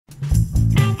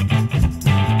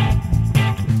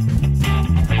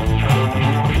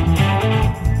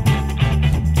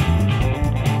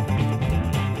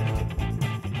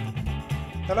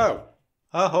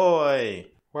Ahoy!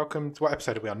 Welcome to what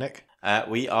episode are we on, Nick?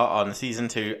 We are on season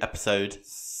 2, episode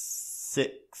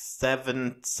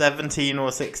 17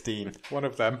 or 16. One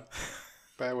of them.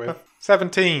 Bear with.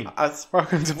 17.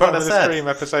 Welcome to what Bottom I of the said. Stream,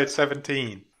 episode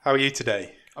 17. How are you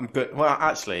today? I'm good. Well,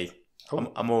 actually,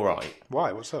 I'm alright.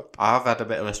 Why? What's up? I have had a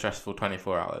bit of a stressful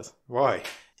 24 hours. Why?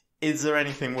 Is there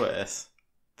anything worse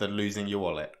than losing your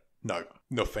wallet? No.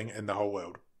 Nothing in the whole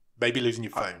world. Maybe losing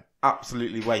your phone.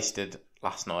 Absolutely wasted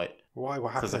last night Why?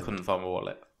 What because I happened? couldn't find my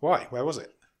wallet. Why? Where was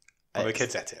it? Oh, the It's-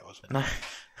 kids ate it, wasn't it? No,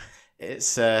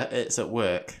 it's at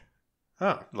work,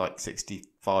 Oh. like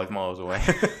 65 miles away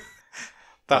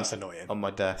That's annoying. on my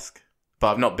desk.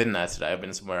 But I've not been there today. I've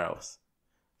been somewhere else.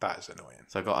 That is annoying.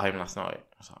 So I got home last night.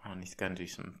 I was like, I need to go and do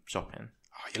some shopping.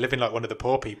 Oh, you're living like one of the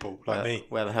poor people, like me.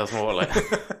 Where the hell's my wallet?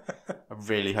 I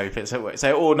really hope it's at work.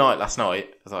 So all night last night,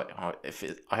 I was like,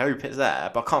 I hope it's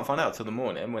there, but I can't find out till the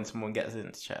morning when someone gets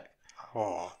in to check.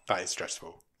 Oh, that is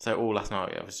stressful. So all last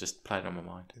night, I was just playing on my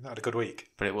mind. Isn't that a good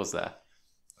week? But it was there.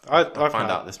 I found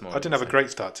out this morning. I didn't have a so- great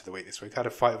start to the week this week. I had a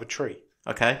fight with a tree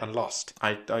Okay. and lost.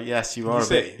 Yes, you Can are you a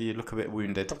bit. see? You look a bit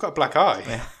wounded. I've got a black eye.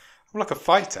 Yeah. I'm like a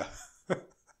fighter.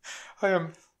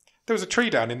 There was a tree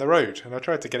down in the road, and I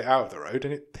tried to get it out of the road,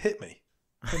 and it hit me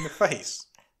in the face.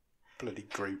 Bloody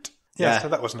Groot. Yeah, Yeah. so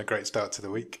that wasn't a great start to the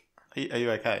week. Are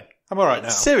you okay? I'm all right now.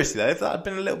 Seriously though, if that had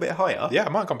been a little bit higher, Yeah, I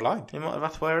might have gone blind. you might have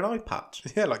had to wear an eye patch.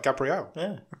 Yeah, like Gabrielle.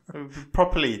 Yeah,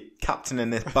 properly captaining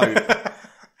this boat.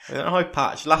 With an eye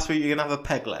patch. Last week you're gonna have a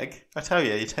peg leg. I tell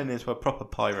you, you turned into a proper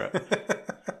pirate.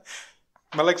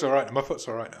 My leg's all right now. My foot's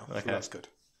all right now. So Okay. that's good.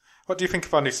 What do you think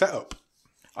of our new setup?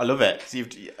 I love it.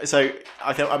 If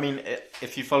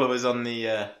you follow us on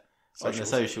the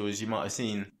socials, you might have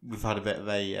seen we've had a bit of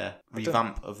a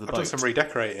revamp of the I've boat. done some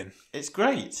redecorating. It's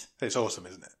great. It's awesome,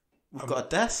 isn't it? We've got a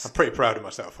desk. I'm pretty proud of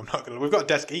myself. I'm not gonna. We've got a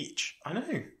desk each. I know.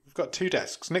 We've got 2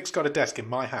 desks. Nick's got a desk in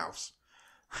my house.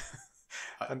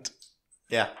 And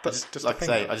Yeah, That's just just like the I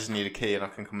thing, say, though. I just need a key and I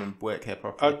can come and work here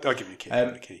properly. I'll give you a key.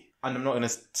 Um, a key. And I'm not going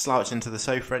to slouch into the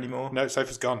sofa anymore. No,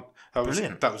 sofa's gone.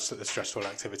 Brilliant. That was a stressful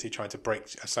activity, trying to break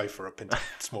a sofa up into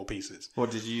small pieces.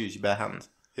 What did you use? Your bare hands?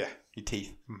 Yeah, Your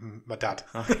teeth? my dad.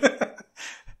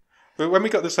 But when we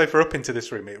got the sofa up into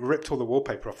this room, it ripped all the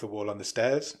wallpaper off the wall on the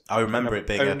stairs. I remember it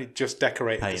being only just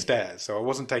decorated pain. the stairs, so I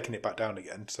wasn't taking it back down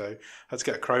again. So I had to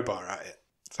get a crowbar at it.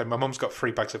 So my mum's got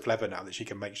 3 bags of leather now that she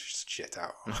can make shit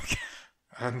out of.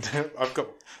 And I've got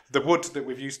the wood that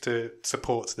we've used to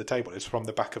support the table is from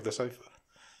the back of the sofa.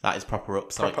 That is proper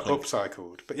upcycling. Proper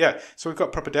upcycled. But yeah, so we've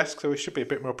got proper desks, so we should be a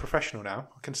bit more professional now.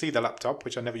 I can see the laptop,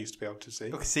 which I never used to be able to see.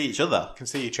 We can see each other. I can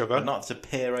see each other. But not to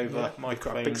peer over Yeah, we've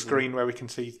microphones. got a big screen where we can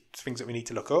see things that we need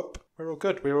to look up. We're all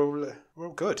good. We're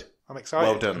all good. I'm excited.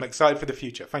 Well done. I'm excited for the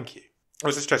future. Thank you. It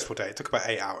was a stressful day. It took about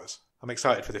 8 hours. I'm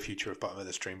excited for the future of Bottom of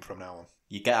the Stream from now on.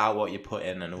 You get out what you put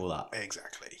in and all that.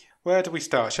 Exactly. Where do we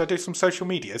start? Shall I do some social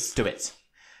medias? Do it.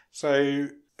 So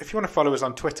if you want to follow us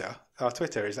on Twitter, our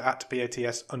Twitter is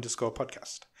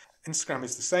 @BOTS_podcast. Instagram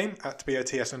is the same,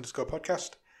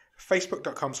 @BOTS_podcast.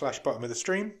 Facebook.com/bottom of the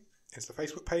stream is the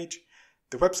Facebook page.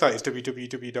 The website is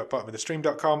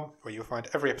www.bottomofthestream.com, where you'll find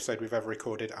every episode we've ever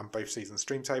recorded and both season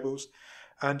stream tables.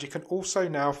 And you can also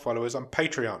now follow us on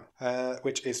Patreon,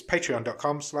 which is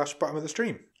patreon.com/bottom of the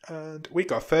stream. And we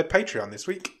got a 3rd Patreon this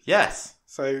week. Yes.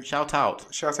 So Shout out.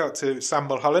 shout out to Sam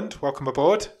Mulholland. Welcome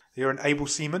aboard. You're an able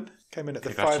seaman. Came in at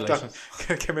the Congratulations.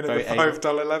 $5 Very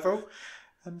 $5 level.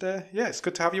 And yeah, it's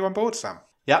good to have you on board, Sam.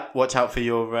 Yeah, watch out for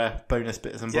your bonus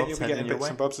bits and Yeah, bobs you'll be heading getting your bits way.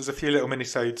 and bobs. There's a few little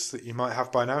minisodes that you might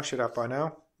have by now, should have by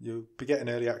now. You'll be getting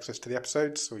early access to the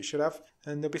episodes, or you should have.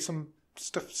 And there'll be some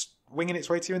stuff winging its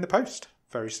way to you in the post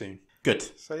very soon. Good.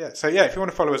 So yeah, if you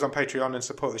want to follow us on Patreon and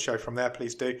support the show from there,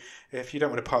 please do. If you don't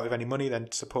want to part with any money,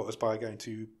 then support us by going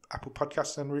to Apple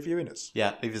Podcasts and reviewing us.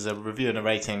 Yeah, leave us a review and a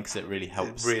rating because it really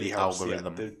helps. It really the helps.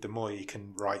 algorithm. Yeah, the more you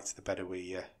can write, the better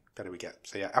we get.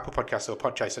 So yeah, Apple Podcasts or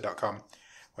podchaser.com,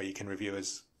 where you can review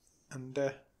us. And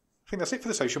I think that's it for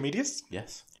the social medias.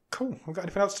 Yes. Cool. We've got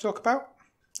anything else to talk about?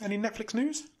 Any Netflix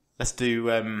news? Let's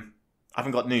do. I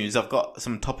haven't got news. I've got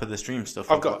some top of the stream stuff.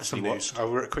 I've got some news. watched.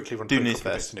 I'll quickly run Do through a news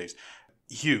couple of first. bits of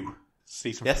news. You,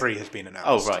 season Yes? 3 has been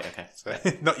announced. Oh right, okay. So,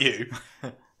 not you.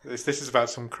 This is about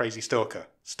some crazy stalker.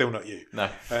 Still not you. No,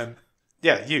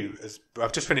 Yeah, you.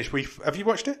 I've just finished. Have you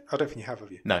watched it? I don't think you have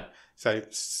you? no. So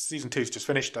season 2's just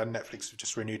finished, and Netflix have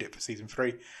just renewed it for season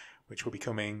 3, which will be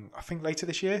coming, I think, later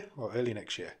this year or early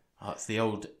next year. Oh, it's the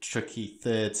old tricky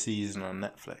 3rd season on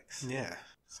Netflix. Yeah,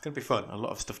 it's going to be fun. A lot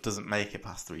of stuff doesn't make it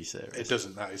past 3 series. It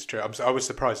doesn't. That is true. I was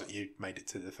surprised that you made it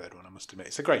to the 3rd one. I must admit,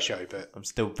 it's a great show, but I'm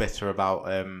still bitter about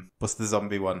what's the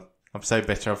zombie one? I'm so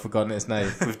bitter I've forgotten its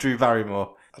name. With Drew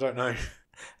Barrymore I don't know.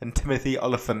 and Timothy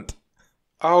Oliphant.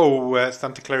 Oh,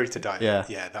 Santa Clarita Diet. Yeah.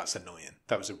 Yeah, that's annoying.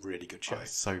 That was a really good show. Oh,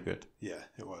 it's so good. Yeah,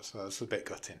 it was. That was a bit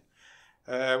gutting.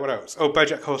 What else? Oh,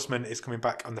 BoJack Horseman is coming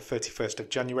back on the 31st of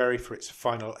January for its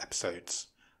final episodes.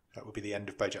 That will be the end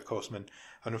of BoJack Horseman.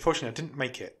 And unfortunately, I didn't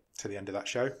make it to the end of that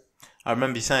show. I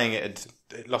remember you saying it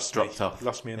lost dropped me. off.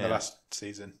 Lost me in the last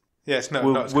season. Yeah, it's not.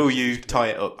 Will, not as will good as it you used to be. tie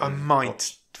it up? I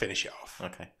might finish it off.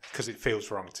 Okay. Because it feels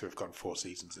wrong to have gone 4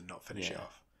 seasons and not finish it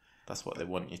off. That's what they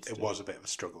want you to do. It was a bit of a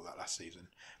struggle that last season.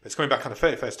 But it's coming back on the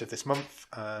 31st of this month,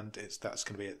 and that's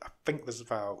going to be it. I think there's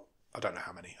about, I don't know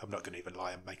how many. I'm not going to even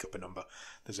lie and make up a number.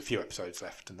 There's a few episodes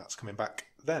left, and that's coming back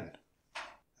then.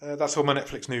 That's all my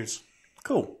Netflix news.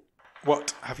 Cool.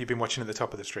 What have you been watching at the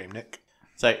top of the stream, Nick?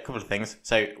 So, a couple of things.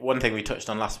 So, one thing we touched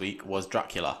on last week was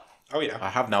Dracula. Oh, yeah. I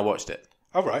have now watched it.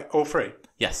 All right, all 3.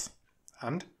 Yes.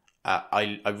 And?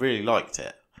 I really liked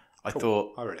it. I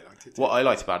thought... I really liked it too. What I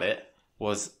liked about it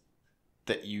was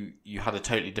that you had a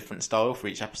totally different style for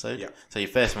each episode. Yeah. So your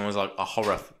first one was like a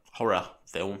horror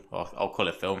film, or I'll call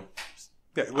it film.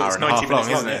 Yeah, well, it's hour and a half 90 minutes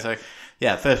long, isn't long, it? So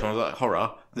yeah, the first one was like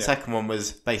horror. The Yeah. second one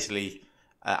was basically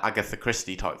Agatha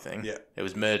Christie type thing. Yeah. It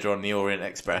was Murder on the Orient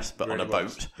Express, but Really on a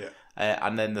was. boat. Yeah.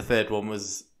 And then the third one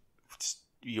was just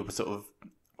your sort of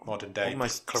Modern day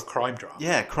almost crime drama.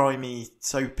 yeah, crimey,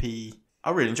 soapy. I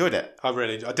really enjoyed it. I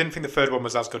didn't think the third one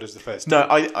was as good as the first. No,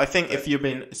 I think if you've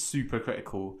been super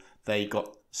critical, they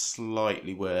got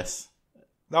slightly worse.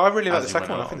 No, I really like As the it second went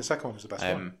one. I along. think the second one was the best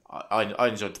one. I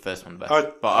enjoyed the first one the best,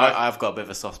 I- but I- I've got a bit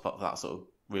of a soft spot for that sort of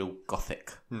real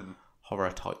gothic horror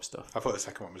type stuff. I thought the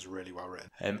second one was really well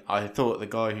written. I thought the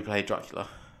guy who played Dracula,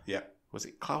 Yeah, was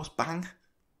it Klaus Bang?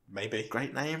 maybe.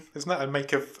 Great name. Isn't that a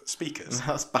make of speakers?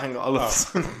 That's Bang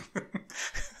Olufsen.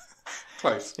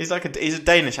 Close. He's a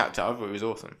Danish actor. I thought he was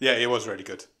awesome. Yeah, he was really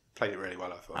good. Played it really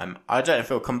well, I thought. I don't know if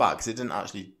it'll come back because it didn't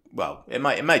actually. Well, it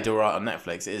may do alright on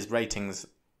Netflix. His ratings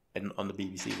on the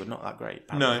BBC were not that great.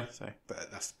 Apparently, No. So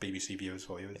But that's BBC viewers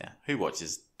for you, isn't yeah, who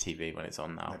watches TV when it's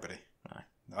on now? Nobody. No.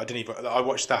 I didn't even. I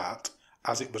watched that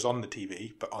as it was on the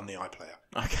TV, but on the iPlayer.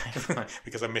 Okay, fine.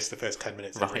 Because I missed the first 10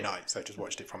 minutes every Right. night, so I just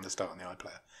watched it from the start on the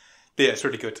iPlayer. But yeah, it's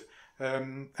really good.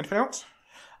 Anything else?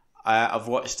 I've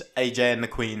watched AJ and the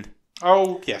Queen,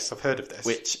 Oh, yes, I've heard of this.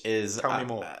 which is Tell me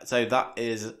more. So that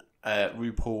is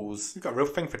RuPaul's. You've got a real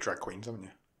thing for drag queens, haven't you?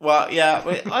 Well, yeah,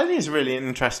 I think it's really an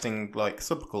interesting like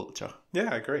subculture,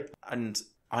 Yeah, I agree. and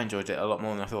I enjoyed it a lot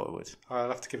more than I thought I would. I'll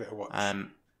have to give it a watch.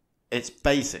 It's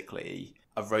basically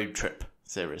a road trip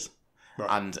series. Right.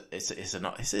 And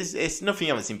it's nothing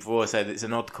you haven't seen before. So it's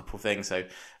an odd couple thing. So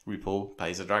RuPaul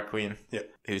plays a drag queen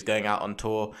who's going out on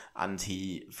tour, and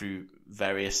he, through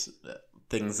various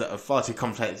things that are far too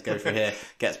complicated to go through here,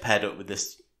 gets paired up with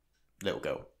this little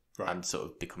girl, and sort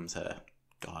of becomes her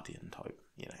guardian type.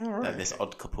 You know, right, this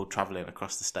odd couple travelling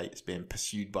across the states, being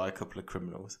pursued by a couple of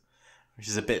criminals, which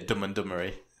is a bit Dumb and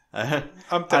Dumbery. I'm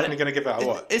definitely going to give that a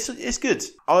watch. It's good.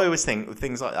 I always think with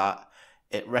things like that,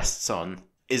 it rests on,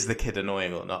 is the kid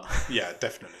annoying or not? Yeah,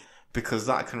 definitely. Because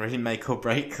that can really make or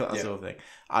break that sort of thing.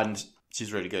 And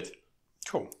she's really good.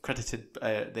 Cool. Credited,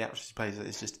 the actress who plays it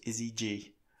is just Izzy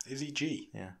G. Izzy G.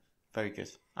 Yeah, very good.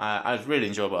 I was really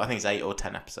enjoyable. I think it's 8 or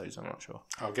 10 episodes, I'm not sure.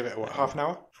 I'll give it, half an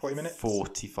hour? 40 minutes?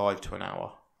 45 to an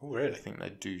hour. Oh, really? I think they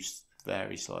do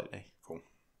vary slightly. Cool.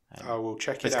 I will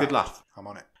check it out. It's a good laugh. I'm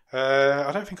on it.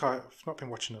 I don't think I've not been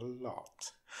watching a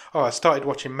lot. Oh, I started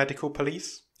watching Medical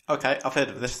Police. Okay, I've heard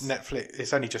of this. Netflix.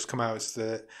 It's only just come out.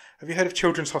 Have you heard of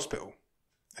Children's Hospital?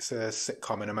 It's a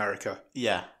sitcom in America.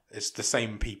 Yeah. It's the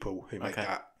same people who make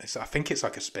that. I think it's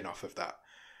like a spin-off of that.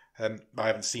 I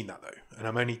haven't seen that though, and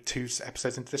I'm only 2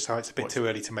 episodes into this, so it's a bit too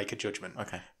early to make a judgment.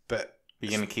 Okay. But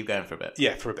you're going to keep going for a bit?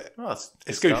 Yeah, for a bit. Oh,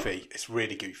 it's goofy. It's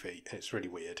really goofy. It's really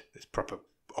weird. It's proper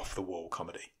off-the-wall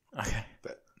comedy. Okay.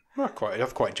 But I've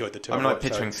quite enjoyed the two. I'm like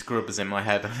picturing Scrubbers in my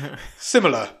head.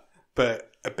 Similar,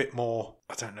 but a bit more.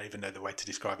 I don't even know the way to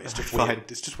describe it. It's just weird.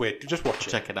 It's just weird. Just watch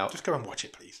it. Check it out. Just go and watch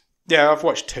it, please. Yeah, I've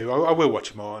watched 2. I will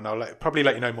watch more, and I'll probably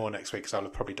let you know more next week because I'll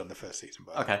have probably done the first season.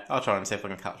 But okay, I'll try and see if I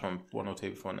can catch one or two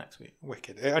before next week.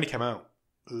 Wicked. It only came out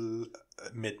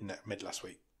mid last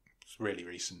week. It's really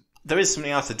recent. There is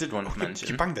something else I did want to mention.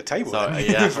 You banged the table. So,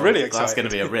 Yeah, it's really exciting. That's going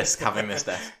to be a risk having this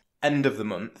day. End of the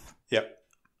month. Yep.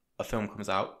 A film comes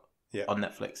out on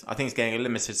Netflix. I think it's getting a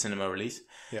limited cinema release.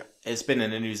 Yeah. It's been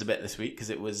in the news a bit this week because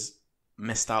it was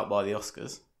missed out by the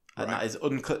Oscars. And that is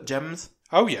Uncut Gems.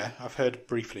 Oh, yeah. I've heard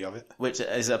briefly of it. Which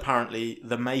is apparently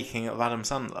the making of Adam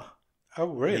Sandler. Oh,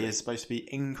 really? He is supposed to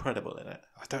be incredible in it.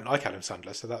 I don't like Adam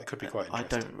Sandler, so that could be quite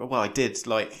interesting. I did,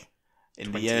 like,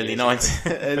 in the early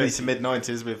 90s, early to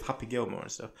mid-90s with Happy Gilmore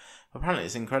and stuff. Apparently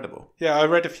it's incredible. Yeah, I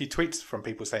read a few tweets from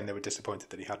people saying they were disappointed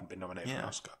that he hadn't been nominated for an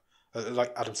Oscar.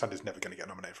 Like Adam Sandler's never going to get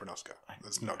nominated for an Oscar.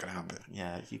 That's not going to happen.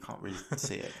 Yeah, you can't really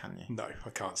see it, can you? No, I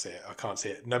can't see it. I can't see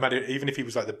it. No matter, even if he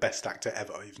was like the best actor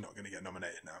ever, he's not going to get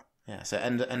nominated now. Yeah, so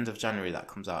end of January that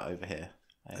comes out over here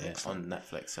on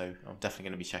Netflix. So I'm definitely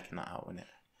going to be checking that out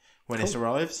when it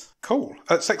arrives. Cool.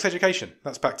 Sex Education.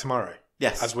 That's back tomorrow.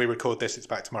 Yes. As we record this, it's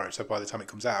back tomorrow. So by the time it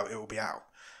comes out, it will be out.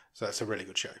 So that's a really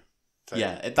good show. So,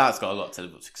 that's got a lot to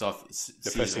look because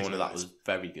the first season 1 of that was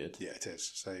very good. Yeah, it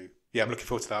is. So yeah, I'm looking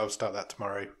forward to that. I'll start that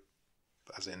tomorrow,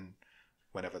 as in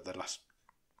whenever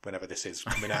this is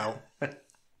coming out.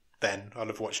 Then I'll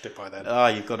have watched it by then. Oh,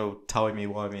 you've got to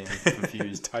timey-wimey and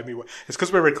confused. It's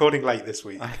because we're recording late this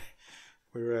week.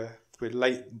 We're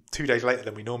late, 2 days later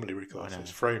than we normally record, so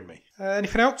it's thrown me.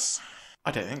 Anything else?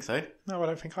 I don't think so. No, I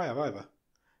don't think I have either.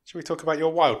 Should we talk about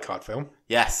your wildcard film?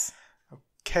 Yes.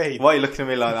 Okay. Why are you looking at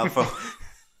me like that for?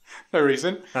 No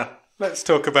reason. Let's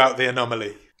talk about The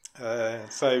Anomoly.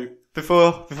 So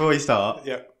before we start,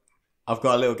 yeah, I've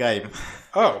got a little game.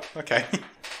 Oh, okay.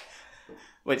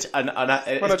 Which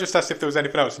I just asked if there was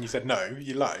anything else, and you said no.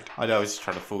 You lied. I know. I was just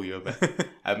trying to fool you a bit. Do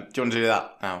you want to do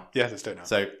that now? Yeah, let's do it now.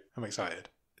 So I'm excited.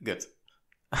 Good.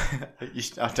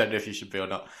 I don't know if you should be or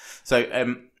not. So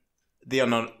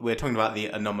we're talking about The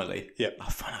Anomoly. Yeah. I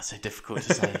find that so difficult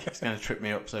to say. It's going to trip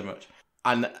me up so much.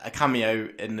 And a cameo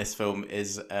in this film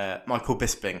is Michael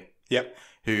Bisping. Yep.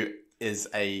 Who is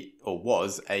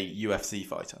was a UFC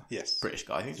fighter. Yes. British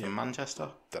guy. I think he's from Manchester.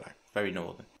 Don't know. Very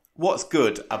northern. What's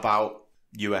good about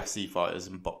UFC fighters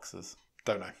and boxers?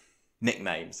 Don't know.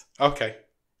 Nicknames. Okay.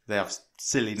 They have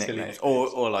silly nicknames.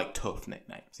 Or like tough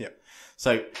nicknames. Yep.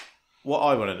 So what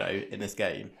I want to know in this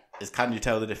game is, can you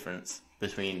tell the difference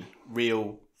between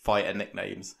real fighter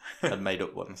nicknames and made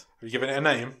up ones? Have you given it a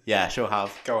name? Yeah, sure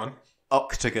have. Go on.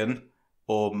 Octagon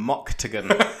or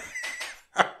Mocktagon.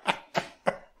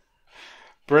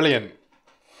 Brilliant.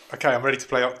 Okay, I'm ready to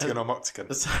play Octagon or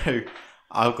Mocktagon. So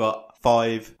I've got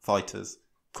 5 fighters.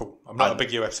 Cool. I'm not a big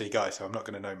UFC guy, so I'm not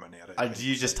going to know many. And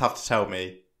you just have to tell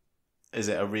me, is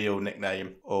it a real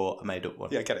nickname or a made up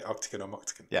one? Yeah, I get it. Octagon or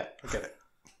Mocktagon. Yeah. I get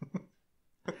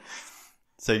it.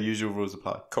 So usual rules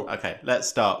apply. Cool. Okay, let's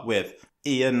start with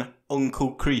Ian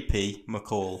Uncle Creepy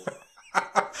McCall.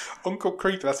 Uncle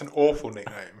Creepy, that's an awful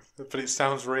nickname, but it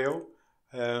sounds real.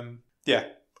 Yeah,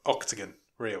 Octagon,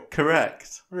 real.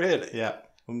 Correct. Really? Yeah,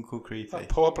 Uncle Creepy. That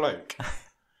poor bloke.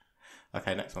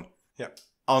 Okay, next one. Yeah.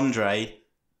 Andre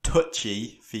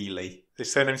Touchy Feely.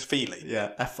 His surname's Feely?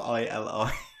 Yeah, Fili.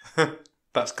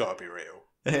 That's got to be real.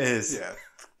 It is. Yeah,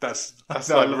 that's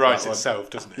like right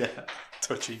itself, doesn't it? Yeah.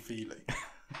 Touchy Feely.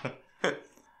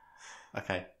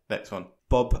 Okay, next one.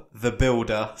 Bob the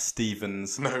Builder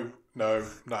Stevens. No,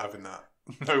 not having that.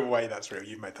 No way that's real.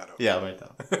 You've made that up. Yeah, I made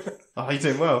that. Oh, you're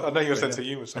doing well. I know your sense of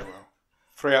humour so well.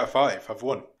 3 out of 5. I've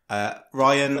won.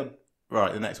 Ryan.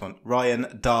 Right, the next one.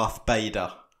 Ryan Darth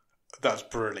Bader. That's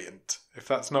brilliant. If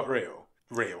that's not real.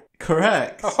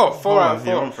 Correct. Oh, 4 out of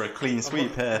 4. You're on for a clean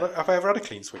sweep here. Have I ever had a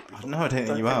clean sweep before? No, I don't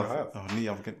think you have.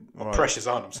 My pressure's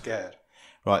on. I'm scared.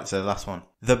 Right, so the last one.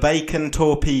 The Bacon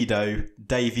Torpedo,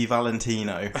 Davy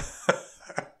Valentino.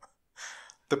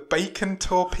 The Bacon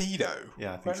Torpedo?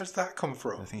 Yeah. Where does that come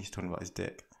from? I think he's talking about his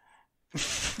dick.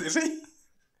 Is he?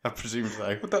 I presume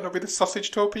so. Would that not be the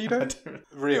sausage torpedo?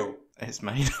 Real. It's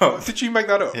made up. Did you make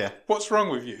that up? Yeah. What's wrong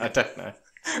with you? I don't know.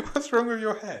 What's wrong with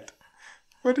your head?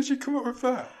 Where did you come up with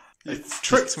that? You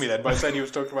tricked me then by saying he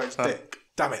was talking about his dick.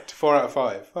 Damn it. 4 out of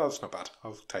 5. Oh, that's not bad.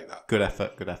 I'll take that. Good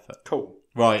effort. Cool.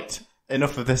 Right.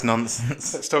 Enough of this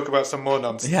nonsense. Let's talk about some more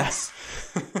nonsense. Yes.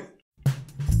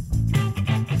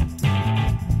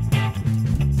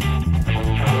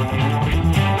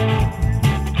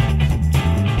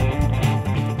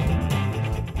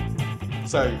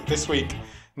 So this week,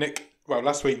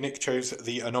 last week Nick chose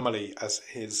The Anomoly as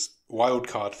his wild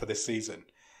card for this season.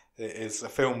 It is a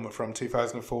film from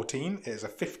 2014. It is a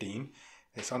 15.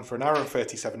 It's on for an hour and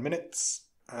 37 minutes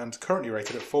and currently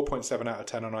rated at 4.7 out of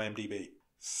 10 on IMDb.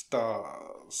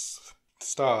 Stars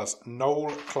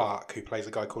Noel Clarke, who plays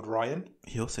a guy called Ryan.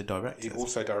 He also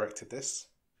directed this.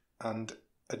 And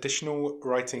additional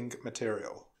writing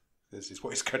material. This is what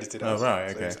he's credited as. Oh,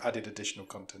 right, okay. So he's added additional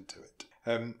content to it.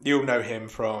 You'll know him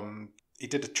from... He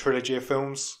did a trilogy of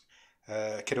films.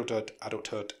 Kidulthood,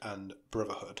 Adulthood and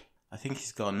Brotherhood. I think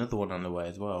he's got another one on the way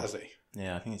as well. Has he?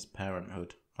 Yeah, I think it's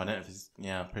Parenthood. I don't know if it's...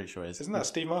 Yeah, I'm pretty sure it is. Isn't that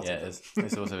Steve Martin? Yeah, it is.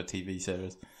 It's also a TV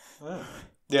series. Oh.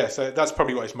 Yeah, so that's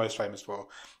probably what he's most famous for.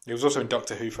 He was also in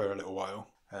Doctor Who for a little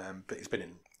while, but he's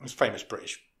famous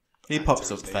British. He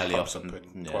pops up fairly often.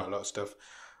 In quite a lot of stuff.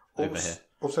 Over here.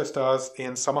 Also stars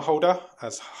Ian Somerholder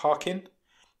as Harkin,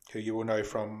 who you will know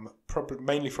from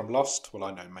mainly from Lost. Well,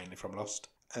 I know mainly from Lost.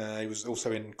 He was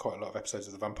also in quite a lot of episodes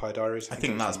of The Vampire Diaries. I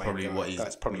think that's probably what he's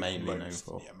mainly known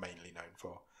for. Yeah, mainly known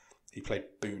for. He played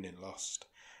Boone in Lost.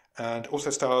 And also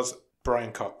stars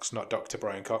Brian Cox, not Dr.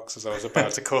 Brian Cox, as I was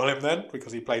about to call him then,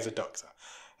 because he plays a doctor.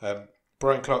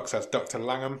 Brian Cox as Dr.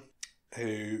 Langham,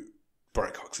 who...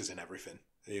 Brian Cox is in everything.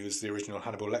 He was the original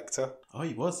Hannibal Lecter. Oh,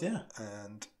 he was, yeah.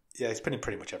 And yeah, he's been in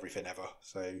pretty much everything ever.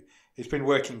 So he's been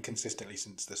working consistently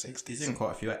since the 60s. He's in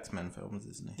quite a few X-Men films,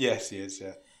 isn't he? Yes, he is,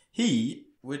 yeah.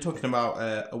 We're talking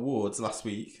about awards last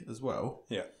week as well.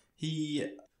 Yeah. He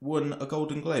won a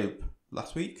Golden Globe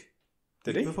last week.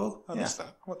 Did he? Before? I missed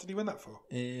that. What did he win that for?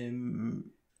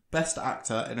 Best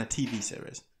actor in a TV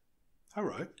series. Oh,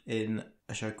 right. In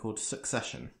a show called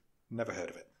Succession. Never heard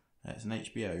of it. It's an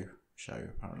HBO show,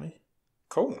 apparently.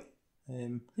 Cool.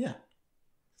 Yeah.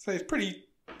 So it's pretty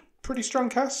strong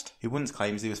cast. He once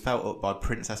claims he was felt up by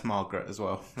Princess Margaret as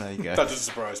well. There you go. That doesn't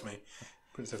surprise me.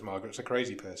 Princess Margaret's a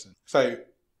crazy person. So,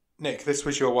 Nick, this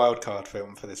was your wildcard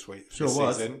film for this week. Sure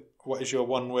was. Season. What is your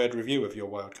one-word review of your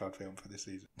wildcard film for this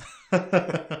season?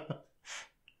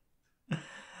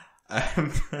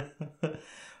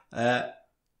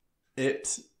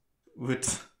 It would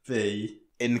be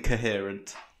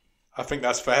incoherent. I think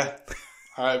that's fair.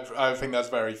 I think that's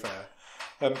very fair.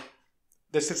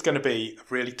 This is going to be a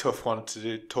really tough one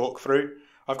to talk through.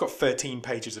 I've got 13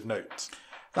 pages of notes.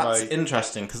 That's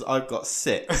interesting because I've got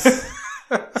 6.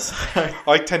 So...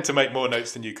 I tend to make more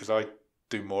notes than you because I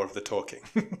do more of the talking,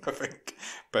 I think.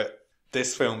 But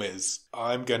this film is,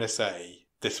 I'm going to say,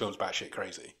 this film's batshit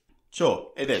crazy.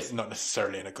 Sure, it is. Not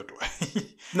necessarily in a good way.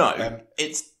 No,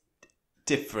 it's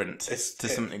different to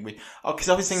something we... Oh, because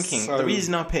I was thinking, the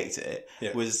reason I picked it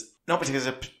was not because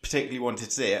I particularly wanted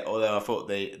to see it, although I thought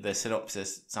the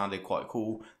synopsis sounded quite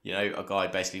cool. You know, a guy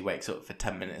basically wakes up for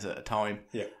 10 minutes at a time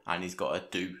and he's got to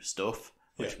do stuff,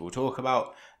 which we'll talk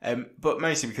about. But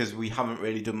mostly because we haven't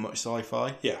really done much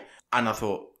sci-fi. Yeah. And I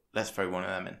thought, let's throw one of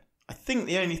them in. I think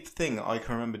the only thing I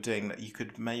can remember doing that you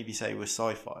could maybe say was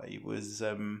sci-fi was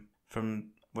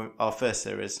from our first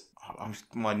series. I'm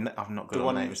not good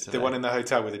at names today. The one in the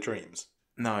hotel with the dreams?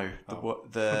 No, the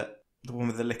one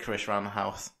with the licorice around the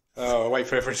house. Oh, wait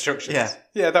for instructions. Yeah.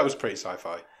 Yeah, that was pretty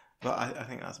sci-fi. But I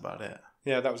think that's about it.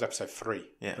 Yeah, that was episode 3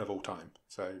 of all time.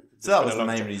 So that was the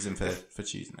main reason for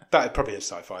choosing it. That probably is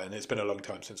sci-fi, and it's been a long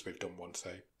time since we've done one.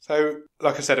 So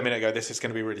like I said a minute ago, this is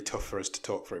going to be really tough for us to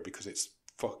talk through because it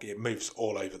moves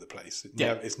all over the place.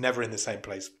 It's never in the same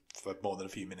place for more than a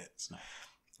few minutes. No.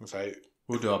 So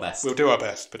we'll do our best. We'll do our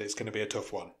best, but it's going to be a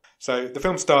tough one. So the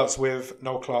film starts with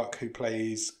Noel Clarke, who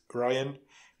plays Ryan.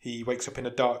 He wakes up in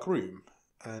a dark room,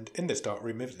 and in this dark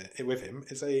room with him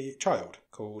is a child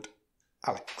called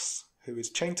Alex, who is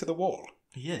chained to the wall.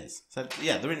 He is. So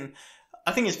yeah, they're in.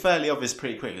 I think it's fairly obvious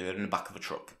pretty quickly they're in the back of a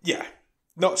truck. Yeah,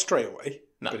 not straight away,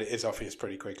 but it is obvious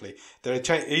pretty quickly.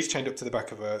 He's chained up to the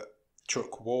back of a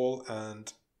truck wall,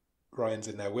 and Ryan's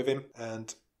in there with him.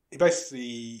 And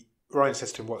Ryan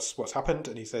says to him, "What's happened?"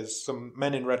 And he says, "Some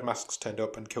men in red masks turned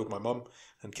up and killed my mum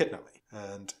and kidnapped me."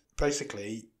 And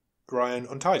basically, Ryan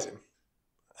unties him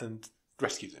and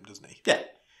rescues him, doesn't he? Yeah.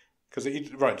 Because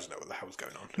Ryan doesn't know what the hell's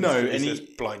going on. No, he's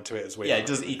blind to it as well. Yeah,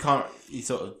 he can't.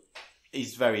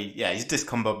 He's very. Yeah, he's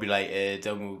discombobulated,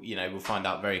 and we'll find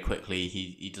out very quickly.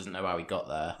 He doesn't know how he got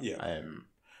there. Yeah. And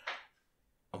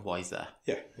why he's there.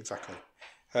 Yeah, exactly.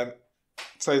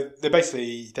 So they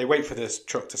wait for this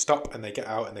truck to stop, and they get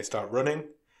out and they start running,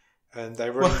 and they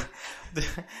run. Well,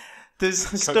 there's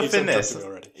stuff in this.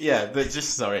 Yeah, there's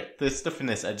stuff in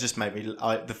this that just made me.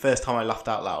 The first time I laughed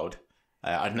out loud.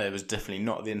 I know it was definitely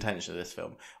not the intention of this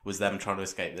film, was them trying to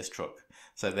escape this truck.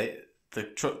 So the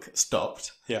truck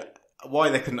stopped. Yeah. Why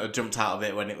they couldn't have jumped out of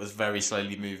it when it was very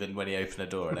slowly moving when he opened the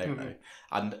door, I don't know.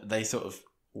 And they sort of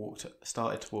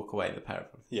started to walk away, the pair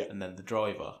of them. Yeah. And then the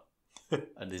driver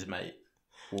and his mate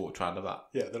walked round the back.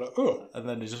 Yeah, they're like, oh. And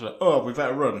then they just went, oh, we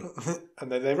better run.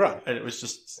 And then they run. And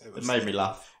it made me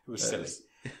laugh. It was silly.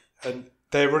 And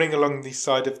they're running along the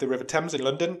side of the River Thames in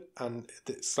London, and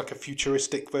it's like a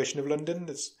futuristic version of London.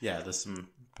 There's some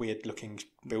weird-looking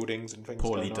buildings and things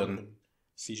poorly going on, done and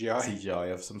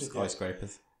CGI of some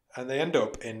skyscrapers. And they end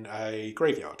up in a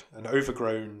graveyard, an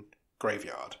overgrown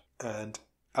graveyard, and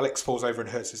Alex falls over and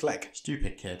hurts his leg.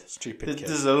 Stupid kid.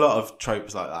 There's a lot of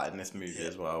tropes like that in this movie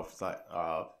as well. It's like,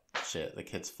 oh, shit, the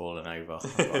kid's fallen over.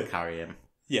 I've got to carry him.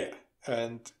 Yeah,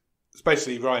 and...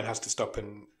 basically, Ryan has to stop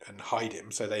and hide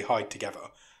him, so they hide together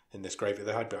in this graveyard.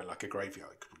 They hide behind like a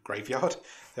graveyard.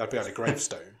 They hide behind a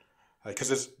gravestone because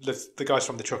there's the guys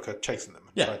from the truck are chasing them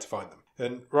and trying to find them.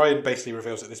 And Ryan basically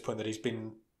reveals at this point that he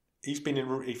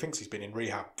thinks he's been in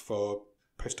rehab for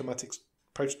post-traumatic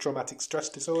post-traumatic stress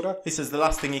disorder. He says the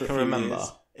last thing he For a can few remember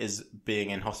years. is being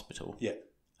in hospital. Yeah.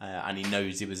 And he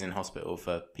knows he was in hospital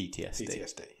for PTSD.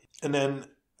 And then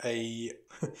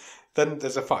then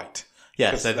there's a fight.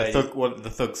 Yeah, so the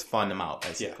thugs find them out,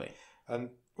 basically. Yeah. And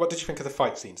what did you think of the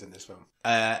fight scenes in this film?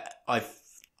 I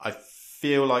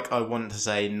feel like I want to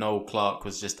say Noel Clarke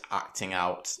was just acting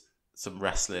out some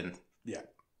wrestling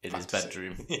in his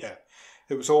bedroom. Yeah.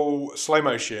 It was all slow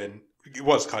motion. It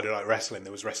was kind of like wrestling.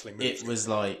 There was wrestling moves. It was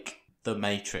like The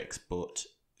Matrix, but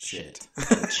shit.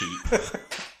 And cheap.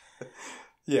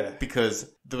 Yeah.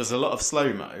 Because there was a lot of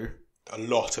slow-mo. A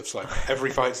lot of slow-mo.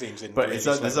 Every fight scene's in. But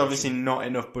there's obviously not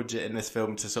enough budget in this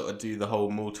film to sort of do the whole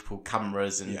multiple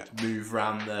cameras and move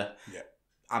around the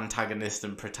antagonist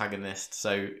and protagonist.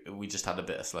 So we just had a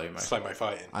bit of slow-mo. Slow-mo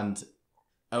fighting. And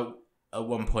at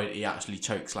one point he actually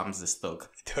chokeslams this thug.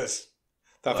 He does.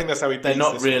 I think that's how he beats They're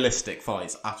not this realistic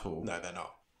fights at all. No, they're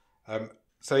not.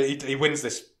 So he wins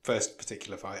this first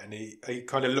particular fight, and he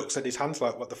kind of looks at his hands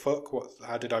like, what the fuck?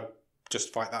 How did I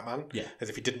just fight that man? Yeah. As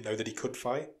if he didn't know that he could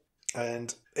fight.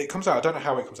 And it comes out, I don't know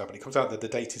how it comes out, but it comes out that the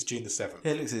date is June the 7th.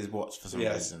 Yeah, he looks at his watch for some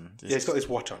reason. Yeah, he's got his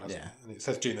watch on, hasn't he? And it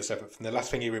says June the 7th, and the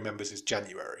last thing he remembers is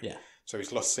January. Yeah. So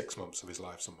he's lost 6 months of his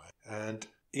life somewhere. And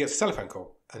he gets a telephone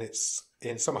call, and it's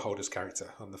Ian Somerholder's character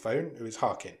on the phone, who is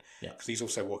Harkin. Yeah. Because he's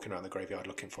also walking around the graveyard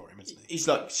looking for him, isn't he? He's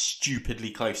like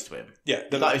stupidly close to him. Yeah.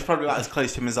 He's probably like as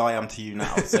close to him as I am to you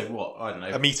now. So what? I don't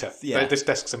know. A metre. Yeah. This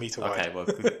desk's a metre wide. Okay, well,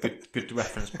 good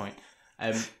reference point.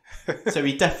 So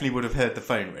he definitely would have heard the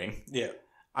phone ring. Yeah.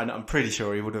 And I'm pretty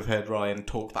sure he would have heard Ryan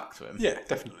talk back to him. Yeah,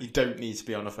 definitely. You don't need to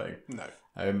be on a phone.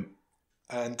 No.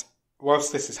 And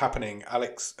whilst this is happening,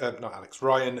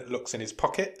 Ryan looks in his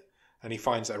pocket and he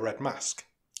finds a red mask,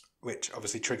 which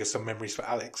obviously triggers some memories for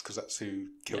Alex because that's who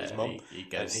killed his mum.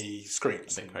 He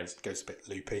screams and goes a bit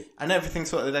loopy. And everything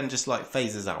sort of then just like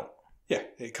phases out. Yeah,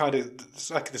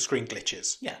 it's like the screen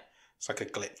glitches. Yeah. It's like a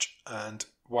glitch. And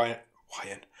Ryan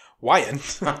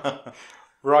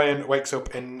wakes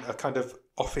up in a kind of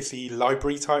officey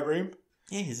library type room.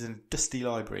 Yeah, he's in a dusty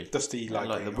library.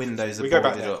 Like the windows are we go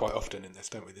back there up. quite often in this,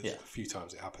 don't we? There's a few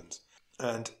times it happens.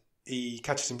 And he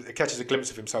catches a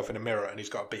glimpse of himself in a mirror, and he's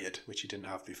got a beard, which he didn't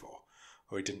have before,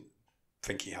 or he didn't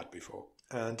think he had before.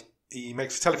 And he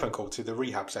makes a telephone call to the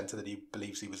rehab centre that he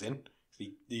believes he was in.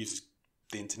 He uses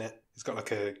the internet. He's got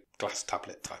like a glass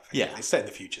tablet type thing. Yeah. It's set in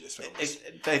the future, this film.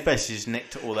 They basically just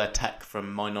nicked all their tech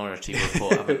from Minority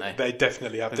Report, haven't they? They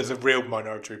definitely have. There's a real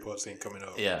Minority Report scene coming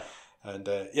up. Yeah. And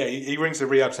he rings the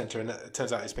rehab centre, and it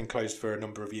turns out it's been closed for a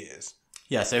number of years.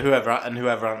 Yeah, so whoever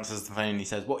answers the phone, he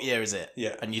says, "What year is it?"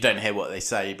 Yeah. And you don't hear what they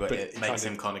say, but it makes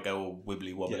him kind of go all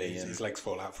wibbly wobbly. Yeah, his legs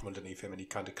fall out from underneath him, and he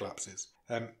kind of collapses.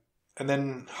 And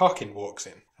then Harkin walks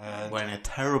in, and wearing a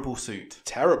terrible suit.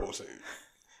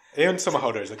 Ian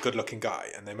Somerholder is a good-looking guy,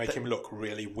 and they make him look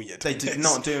really weird. They did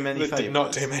not do him any favours. They did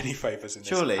not do him any favours in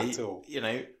this at all.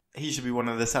 He should be one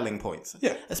of the selling points.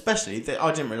 Yeah. Especially,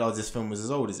 I didn't realise this film was as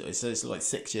old as it is, so it's like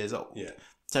 6 years old. Yeah.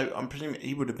 So I'm presuming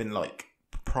he would have been like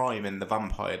prime in the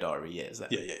Vampire Diary years then.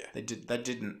 Yeah. They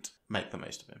didn't make the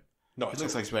most of him. No, it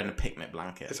looks like he's wearing a picnic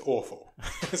blanket. It's awful.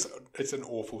 It's an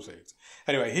awful suit.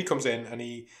 Anyway, he comes in and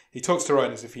he talks to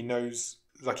Ryan as if he knows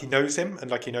him, and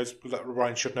like he knows that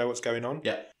Ryan should know what's going on.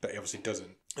 Yeah. But he obviously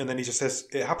doesn't. And then he just says,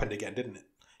 "It happened again, didn't it?"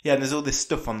 Yeah, and there's all this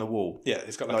stuff on the wall. Yeah,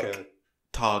 it's got like a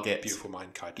target, beautiful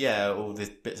mind kind of thing. All these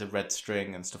bits of red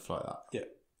string and stuff like that. Yeah.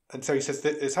 And so he says,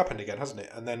 "It's happened again, hasn't it?"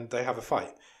 And then they have a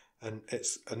fight. And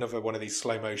it's another one of these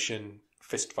slow motion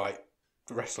fist fight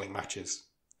wrestling matches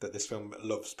that this film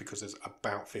loves because there's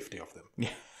about 50 of them.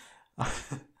 Yeah.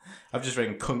 I've just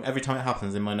written every time it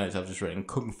happens in my notes. I've just written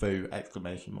Kung Fu ! I've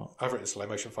written slow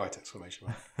motion fight !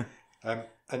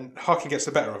 And Harkin gets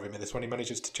the better of him in this one. He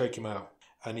manages to choke him out,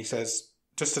 and he says,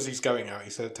 just as he's going out,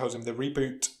 tells him the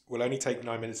reboot will only take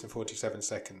 9 minutes and 47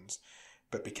 seconds,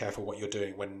 but be careful what you're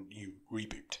doing when you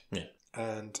reboot. Yeah.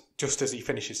 And just as he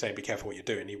finishes saying "be careful what you're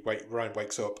doing," Ryan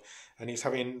wakes up and he's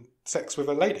having sex with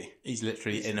a lady. He's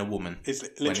literally in a woman. He's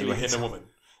literally in a woman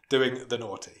doing the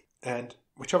naughty, and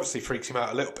which obviously freaks him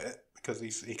out a little bit because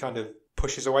he kind of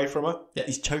pushes away from her. Yeah,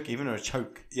 he's giving her a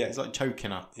choke. Yeah, he's like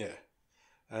choking her. Yeah,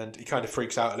 and he kind of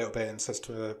freaks out a little bit and says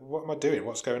to her, "What am I doing?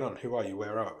 What's going on? Who are you?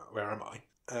 Where am I?"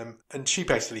 And she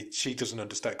doesn't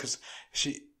understand because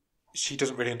she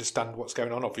doesn't really understand what's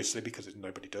going on, obviously, because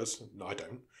nobody does. And I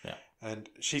don't. Yeah. And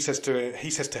he says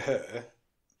to her,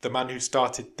 "The man who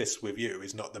started this with you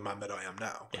is not the man that I am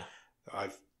now. Yeah.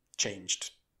 I've changed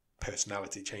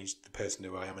personality, changed the person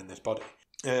who I am in this body."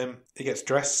 He gets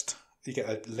dressed. You get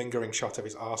a lingering shot of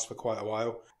his arse for quite a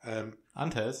while. And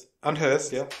hers. And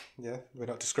hers, yeah. Yeah, we're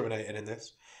not discriminating in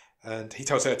this. And he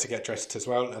tells her to get dressed as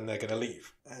well, and they're going to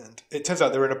leave. And it turns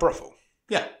out they're in a brothel.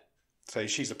 Yeah. So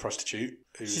she's a prostitute.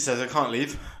 She says, I can't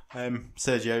leave.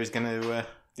 Sergio is going to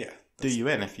do you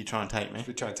in if you try and take me. If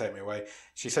you try and take me away.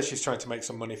 She says she's trying to make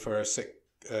some money for her sick...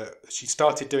 she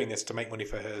started doing this to make money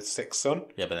for her sick son.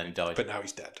 Yeah, but then he died. But now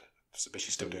he's dead. But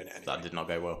she's still doing it anyway. That did not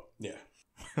go well. Yeah.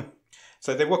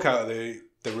 So they walk out of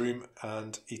the room,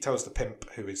 and he tells the pimp,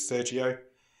 who is Sergio...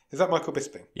 Is that Michael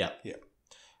Bisping? Yeah. Yeah.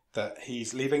 That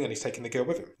he's leaving and he's taking the girl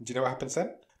with him. Do you know what happens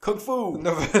then? Kung Fu!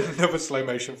 Another slow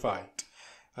motion fight.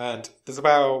 And there's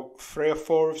about 3 or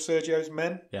 4 of Sergio's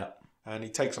men. Yeah. And he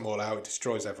takes them all out,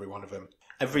 destroys every one of them.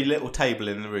 Every little table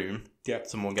in the room,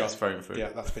 someone gets thrown through. Yeah,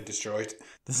 that's been destroyed.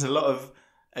 There's a lot of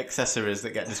accessories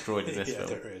that get destroyed in this film.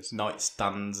 Yeah, there is.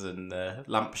 Nightstands and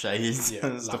lampshades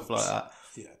and stuff like that.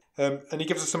 Yeah. And he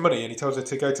gives her some money and he tells her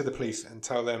to go to the police and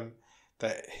tell them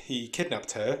that he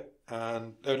kidnapped her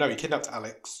and... he kidnapped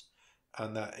Alex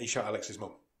and that he shot Alex's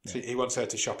mum. So he wants her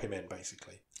to shop him in,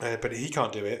 basically. But he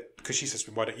can't do it because she says,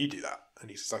 why don't you do that? And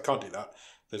he says, I can't do that.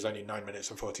 There's only 9 minutes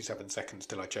and 47 seconds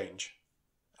till I change.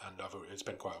 And it's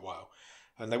been quite a while.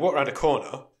 And they walk around a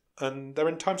corner and they're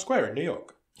in Times Square in New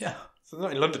York. Yeah. So they're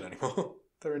not in London anymore.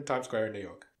 They're in Times Square in New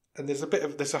York. And there's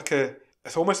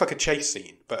it's almost like a chase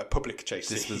scene, but a public chase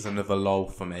scene. This was another lull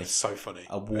for me. It's so funny.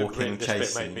 A walking chase scene.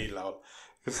 This bit made me lol.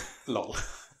 Lol.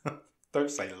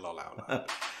 Don't say lol out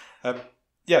loud.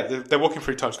 Yeah, they're walking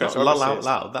through Times Square. Not lol out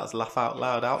loud. That's laugh out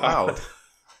loud out loud.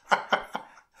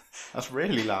 That's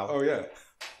really loud. Oh yeah,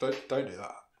 don't do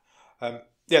that.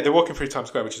 They're walking through Times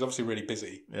Square, which is obviously really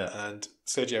busy. Yeah. And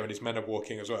Sergio and his men are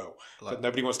walking as well, but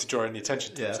nobody wants to draw any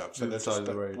attention to themselves, so they're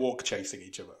just walk chasing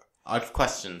each other. I have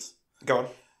questions. Go on.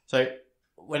 So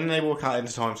when they walk out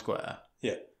into Times Square,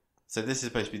 so this is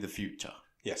supposed to be the future.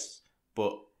 Yes.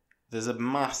 But there's a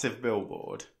massive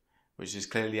billboard which is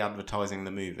clearly advertising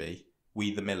the movie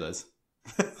We the Millers.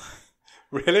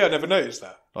 Really? I never noticed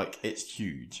that. Like, it's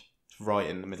huge. It's right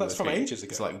in the middle of the street. That's from ages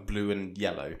ago. It's like blue and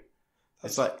yellow.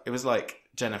 It was like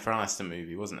Jennifer Aniston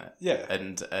movie, wasn't it? Yeah.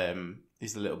 And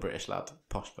he's the little British lad,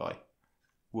 posh guy.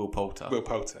 Will Poulter. Will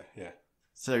Poulter, yeah.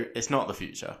 So it's not the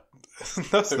future.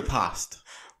 No. It's the past.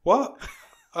 What?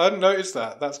 I hadn't noticed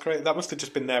that. That's great. That must have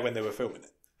just been there when they were filming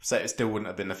it. So it still wouldn't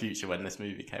have been the future when this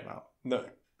movie came out? No.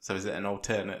 So is it an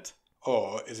alternate?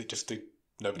 Or is it just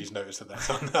nobody's noticed that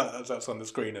that's on the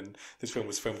screen and this film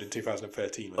was filmed in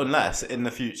 2013? Unless, in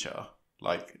the future,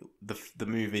 like, the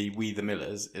movie We the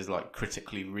Millers is, like,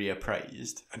 critically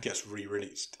reappraised. And gets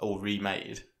re-released. Or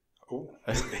remade. Oh.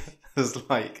 There's,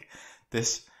 like,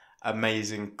 this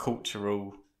amazing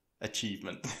cultural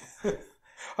achievement.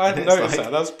 I hadn't noticed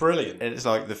that. That's brilliant. It's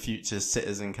like the future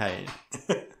Citizen Kane.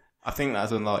 I think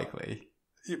that's unlikely.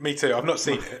 Me too. I've not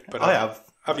seen it, but I have.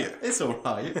 Have you? It's all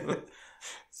right.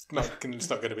 It's not going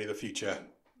to be the future.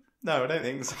 No, I don't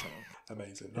think so.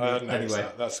 Amazing. I hadn't noticed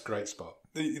that. That's a great spot.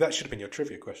 That should have been your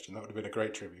trivia question. That would have been a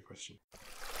great trivia question.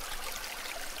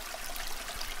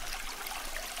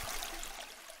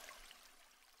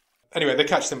 Anyway, they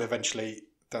catch them eventually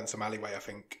down some alleyway, I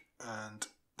think, and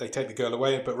they take the girl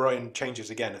away, but Ryan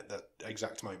changes again at that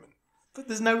exact moment. But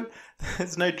there's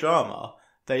no drama.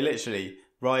 They literally,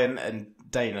 Ryan and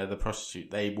Dana, the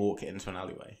prostitute, they walk into an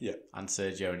alleyway. Yeah. And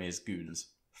Sergio and his goons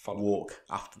walk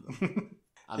after them.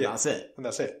 And yeah. that's it. And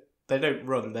that's it. They don't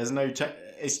run. There's no check.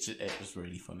 It was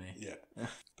really funny. Yeah.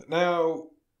 But now,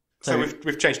 so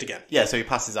we've changed again. Yeah, so he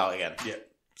passes out again. Yeah.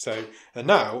 So, and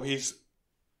now he's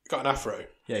got an afro.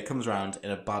 Yeah, he comes around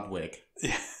in a bad wig.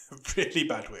 Yeah, really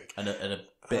bad wig. And a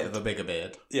bit of a bigger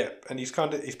beard. Yeah, and he's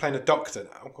playing a doctor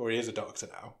now, or he is a doctor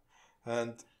now.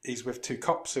 And he's with 2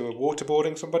 cops who are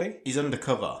waterboarding somebody. He's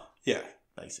undercover. Yeah.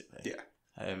 Basically.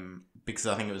 Yeah. Because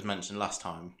I think it was mentioned last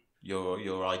time,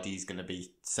 your ID is going to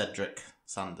be Cedric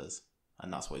Sanders,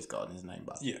 and that's what he's got in his name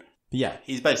back. Yeah. But yeah,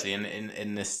 he's basically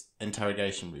in this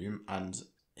interrogation room, and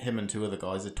him and 2 other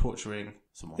guys are torturing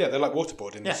someone. Yeah, they're like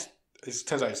waterboarding. Yeah. It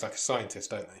turns out he's like a scientist,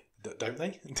 don't they? Don't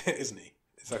they? Isn't he?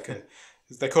 It's like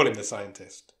they call him the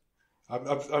scientist.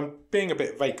 I'm being a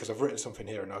bit vague because I've written something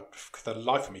here and for the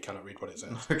life of me cannot read what it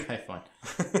says. Okay, fine.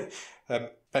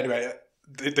 But anyway,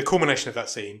 the culmination of that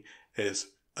scene is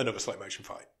another slow motion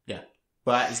fight. Yeah.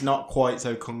 But it's not quite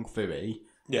so kung fu-y.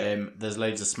 Yeah. There's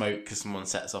loads of smoke because someone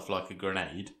sets off like a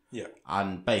grenade. Yeah.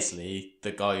 And basically,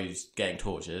 the guy who's getting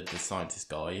tortured, the scientist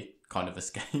guy, kind of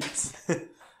escapes.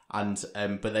 And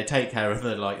but they take care of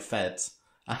the like feds.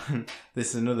 And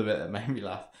this is another bit that made me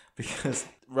laugh because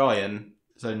Ryan,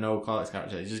 so Noel Clarke's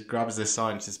character, he just grabs this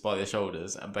scientist by the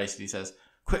shoulders and basically says,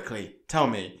 "Quickly, tell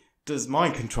me, does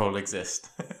mind control exist?"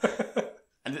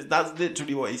 And that's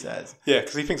literally what he says. Yeah,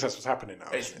 because he thinks that's what's happening now.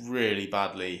 It's really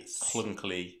badly,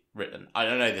 clunkily written. I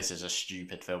don't know. This is a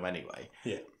stupid film anyway.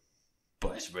 Yeah,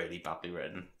 but it's really badly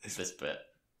written. It's this bit.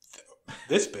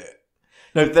 This bit.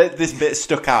 No, this bit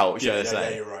stuck out. Shall I say?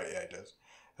 Yeah, you're right. Yeah, it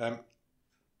does.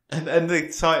 And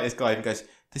the scientist guy even goes,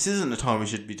 "This isn't the time we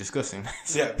should be discussing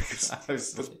this." Yeah,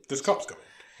 because there's cops coming.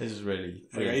 This is really.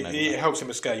 Anyway, he helps him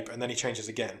escape, and then he changes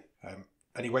again.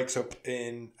 And he wakes up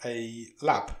in a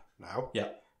lab now. Yeah.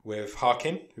 With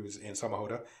Harkin, who was in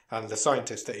Somerholder, and the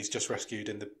scientist that he's just rescued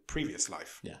in the previous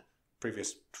life. Yeah.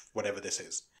 Previous whatever this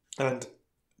is. And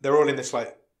they're all in this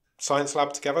like science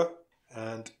lab together.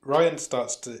 And Ryan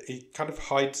he kind of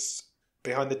hides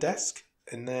behind the desk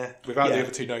in there without the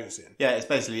other two noticing. Yeah, it's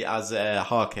basically as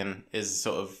Harkin is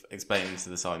sort of explaining to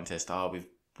the scientist, we've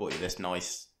brought you this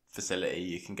nice facility,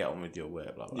 you can get on with your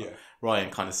work, blah, blah, blah. Yeah.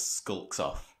 Ryan kind of skulks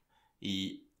off.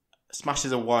 He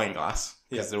smashes a wine glass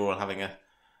because they're all having a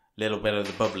little bit of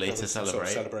the bubbly to celebrate. Sort of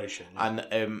celebration. Yeah.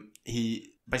 And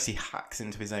he basically hacks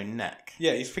into his own neck.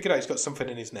 Yeah, he's figured out he's got something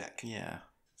in his neck. Yeah.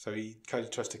 So he kind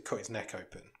of tries to cut his neck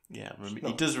open. Yeah,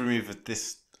 he does remove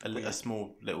a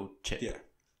small little chip. Yeah.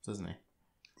 Doesn't he?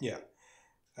 Yeah.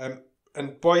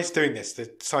 And while he's doing this,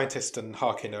 the scientist and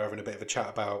Harkin are having a bit of a chat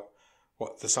about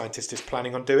what the scientist is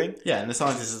planning on doing. Yeah, and the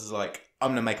scientist is like, I'm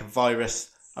going to make a virus.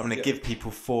 I'm going to give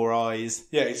people 4 eyes.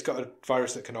 Yeah, he's got a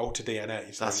virus that can alter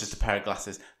DNA. So that's just a pair of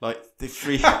glasses. Like, the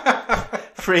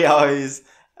 3 eyes,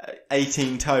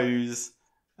 18 toes,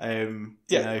 you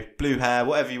know, blue hair,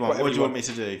 whatever you want. What do you want me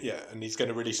to do? Yeah, and he's going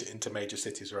to release it into major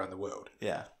cities around the world.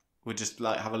 Yeah. We'll just,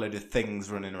 like, have a load of things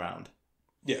running around.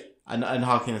 Yeah. And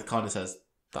Harkin kind of says,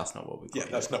 that's not what we've got. Yeah,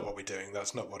 that's not what we're doing.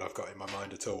 That's not what I've got in my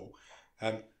mind at all.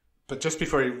 But just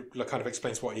before he kind of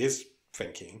explains what he is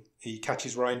thinking, he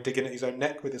catches Ryan digging at his own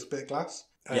neck with this bit of glass.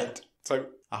 And so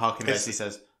Harkin basically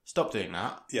says, stop doing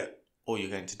that. Yeah. Or you're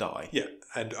going to die. Yeah.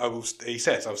 And he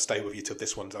says, I'll stay with you till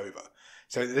this one's over.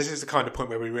 So this is the kind of point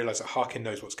where we realise that Harkin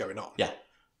knows what's going on. Yeah.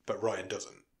 But Ryan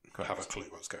doesn't have a clue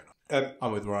what's going on.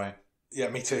 I'm with Ryan. Yeah,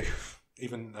 me too.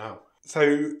 Even now.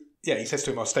 So, yeah, he says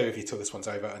to him, I'll stay with you till this one's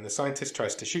over. And the scientist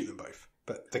tries to shoot them both.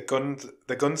 But the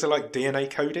guns are like DNA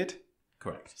coded.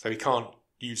 Correct. So he can't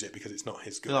use it because it's not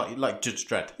his gun. Like Judge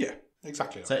Dredd. Yeah,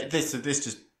 exactly. So this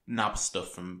just nabs stuff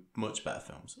from much better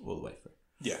films all the way through.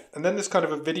 Yeah, and then this kind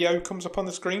of a video comes up on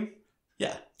the screen.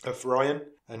 Yeah. Of Ryan,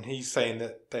 and he's saying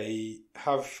that they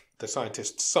have the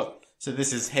scientist's son. So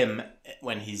this is him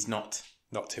when he's not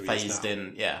who phased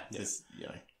in. Yeah.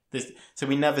 So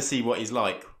we never see what he's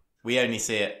like. We only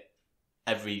see it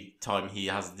every time he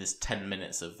has this 10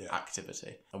 minutes of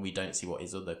activity, and we don't see what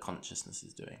his other consciousness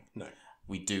is doing. No.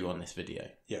 We do on this video.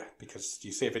 Yeah, because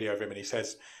you see a video of him and he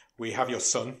says, we have your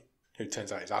son, who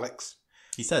turns out is Alex.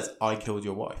 He says, I killed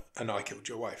your wife. And I killed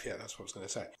your wife, yeah, that's what I was going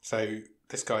to say. So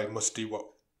this guy must do what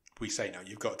we say now.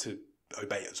 You've got to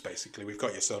obey us, basically. We've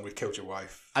got your son, we've killed your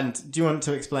wife. And do you want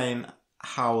to explain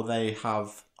how they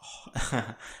have...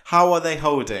 how are they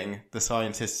holding the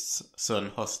scientist's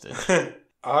son hostage?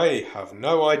 I have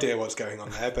no idea what's going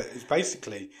on there, but it's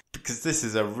basically... Because this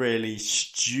is a really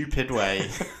stupid way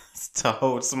to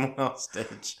hold someone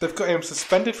hostage. They've got him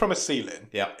suspended from a ceiling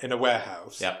in a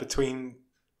warehouse between,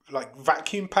 like,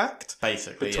 vacuum packed?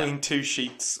 Basically, between 2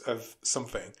 sheets of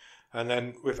something. And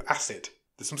then with acid.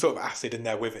 There's some sort of acid in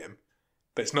there with him,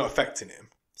 but it's not affecting him.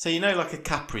 So you know, like a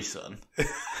Capri Sun?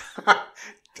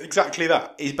 Exactly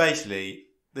that. He's basically...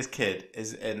 This kid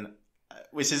is in...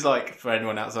 Which is like, for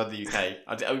anyone outside the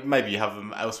UK, maybe you have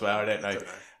them elsewhere, I don't know.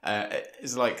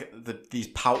 It's like these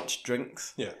pouch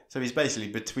drinks. Yeah. So he's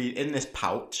basically in this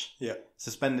pouch,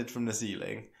 suspended from the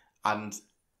ceiling, and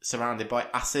surrounded by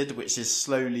acid, which is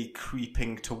slowly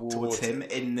creeping towards him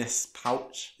in this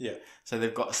pouch. Yeah. So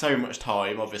they've got so much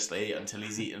time, obviously, until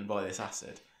he's eaten by this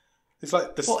acid. It's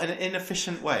like this. What an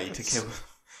inefficient way to kill.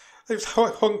 It's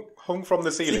hung from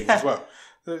the ceiling as well.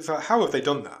 It's like, how have they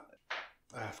done that?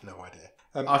 I have no idea.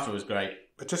 I thought it was great.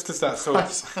 But just as that sort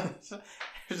of...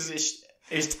 it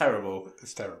was terrible.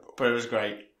 It's terrible. But it was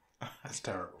great. It's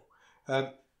terrible.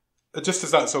 Just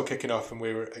as that's all kicking off and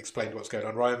we were explained what's going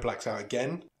on, Ryan blacks out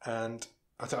again. And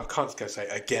I can't go say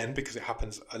again because it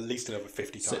happens at least another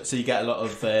 50 times. So you get a lot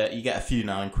of... you get a few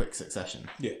now in quick succession.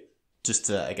 Yeah. Just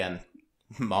to, again,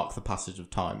 mark the passage of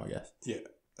time, I guess. Yeah.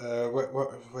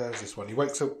 Where is this one? He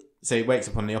wakes up... So he wakes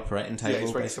up on the operating table. Yeah,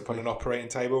 he wakes up on an operating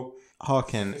table.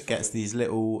 Harkin gets these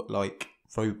little, like,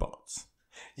 robots.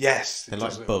 Yes. They're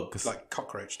like bugs. Like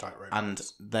cockroach type robots.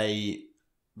 And they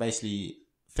basically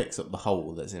fix up the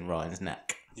hole that's in Ryan's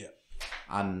neck. Yeah.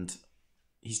 And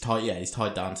he's tied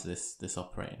down to this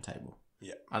operating table.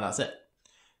 Yeah. And that's it.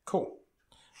 Cool.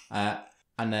 And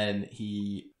then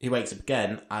he wakes up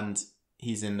again and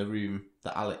he's in the room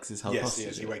that Alex is held hostage.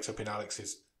 Yes, he wakes up in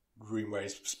Alex's room where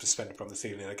he's suspended from the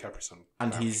ceiling in a Capri Sun.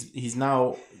 And he's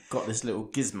now got this little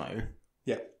gizmo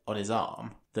Yeah. on his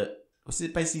arm that was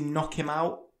it basically knock him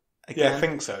out again? Yeah, I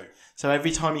think so. So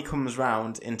every time he comes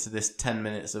round into this 10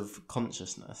 minutes of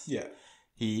consciousness, Yeah.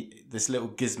 this little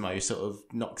gizmo sort of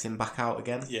knocks him back out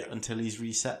again until he's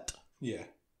reset. Yeah.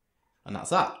 And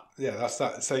that's that. Yeah, that's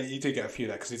that. So you do get a few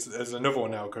there, because there's another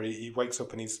one now where he wakes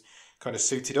up and he's kind of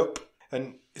suited up.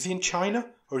 And is he in China,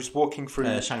 or he's walking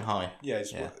through... Shanghai. Yeah,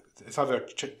 it's either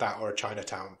that or a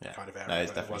Chinatown kind of area. No,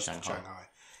 it's definitely Shanghai.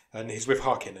 And he's with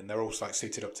Harkin, and they're all like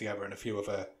suited up together, and a few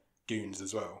other goons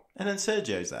as well. And then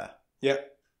Sergio's there. Yeah.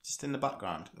 Just in the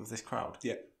background of this crowd.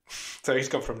 Yeah. So he's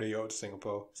gone from New York to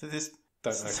Singapore. So this...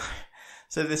 Don't know.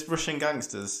 So this Russian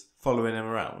gangster's following him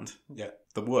around. Yeah.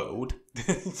 The world.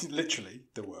 Literally,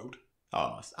 the world.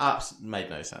 Oh, made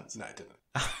no sense. No, it didn't.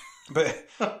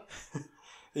 But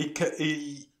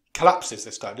he collapses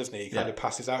this time, doesn't he? He kind of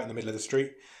passes out in the middle of the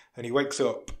street, and he wakes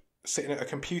up sitting at a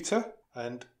computer,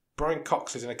 and Brian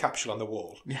Cox is in a capsule on the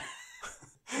wall. Yeah.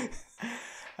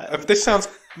 If this sounds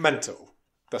mental,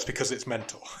 that's because it's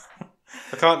mental.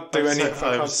 I can't do any.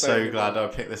 I'm so glad I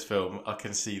picked this film. I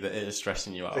can see that it is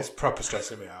stressing you out. It's proper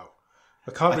stressing me out.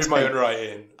 I can't read my own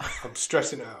writing. I'm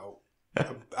stressing out.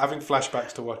 I'm having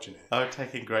flashbacks to watching it. I'm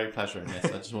taking great pleasure in this.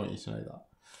 I just want you to know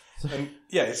that. And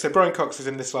yeah, so Brian Cox is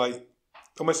in this like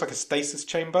almost like a stasis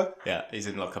chamber. Yeah, he's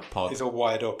in like a pod. He's all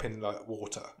wired up in like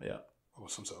water. Yeah, or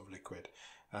some sort of liquid.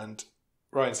 And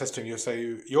Ryan says to him,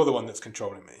 "You're the one that's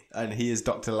controlling me." And he is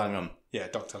Dr. Langham. Yeah,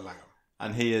 Dr. Langham.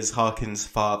 And he is Harkin's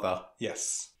father.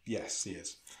 Yes, he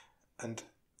is. And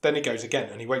then he goes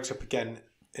again, and he wakes up again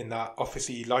in that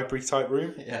officey library type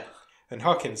room. Yeah. And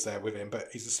Harkin's there with him, but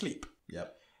he's asleep.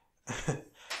 Yep.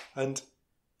 And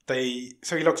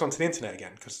so he logs onto the internet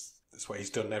again, because that's what he's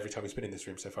done every time he's been in this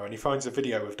room so far. And he finds a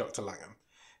video of Dr. Langham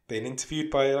being interviewed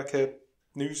by like a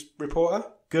news reporter.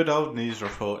 Good old news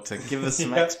reporter. Give us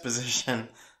some exposition.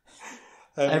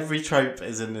 Every trope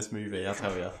is in this movie, I'll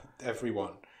tell you.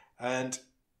 Everyone. And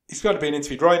he's going to be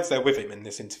interviewed. Ryan's there with him in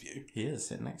this interview. He is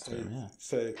sitting next to him, yeah.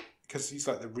 So, because he's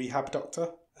like the rehab doctor.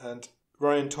 And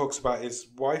Ryan talks about his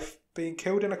wife being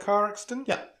killed in a car accident.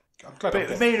 Yeah. I'm glad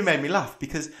but it made me laugh,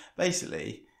 because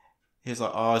basically he was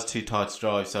like, I was too tired to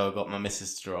drive, so I got my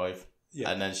missus to drive.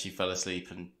 Yeah. And then she fell asleep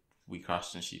and we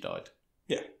crashed and she died.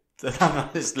 Yeah. That's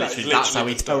how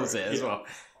he tells it as well.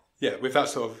 Yeah, with that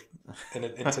sort of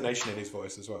intonation in his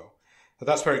voice as well. But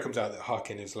that's where it comes out that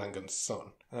Harkin is Langham's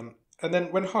son. And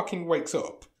then when Harkin wakes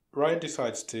up, Ryan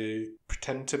decides to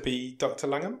pretend to be Dr.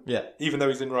 Langham. Yeah. Even though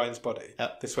he's in Ryan's body.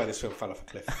 Yep. This is where this film fell off a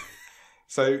cliff.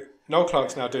 So Noel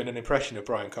Clarke's now doing an impression of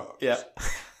Brian Cox. Yeah.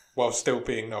 While still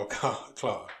being Noel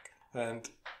Clarke. And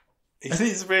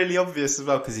it's really obvious as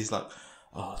well, because he's like,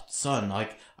 oh, son, I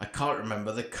can't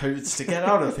remember the codes to get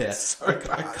out of here.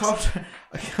 I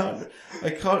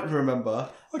can't remember.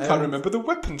 I can't remember the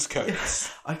weapons codes.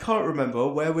 I can't remember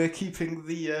where we're keeping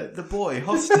the boy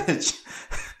hostage.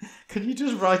 Can you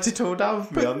just write it all down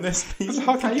for me on this piece of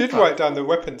paper? Harkin did write down the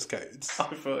weapons codes. I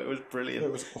thought it was brilliant.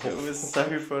 It was awful. It was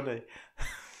so funny.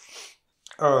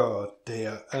 Oh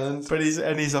dear. But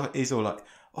he's all like,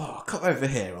 oh, come over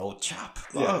here, old chap.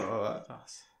 Yeah.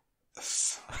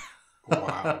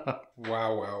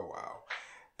 Wow.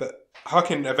 But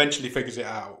Harkin eventually figures it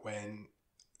out when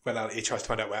he tries to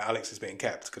find out where Alex is being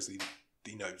kept, because he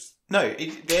knows. No,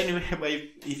 the only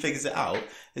way he figures it out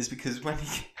is because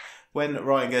when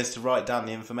Ryan goes to write down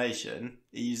the information,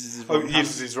 he uses his wrong hand. He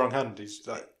uses his wrong hand. He's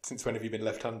like, since when have you been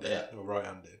left-handed or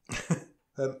right-handed?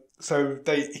 So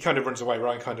he kind of runs away.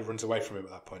 Ryan kind of runs away from him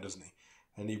at that point, doesn't he?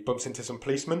 And he bumps into some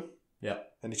policemen. Yeah.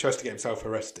 And he tries to get himself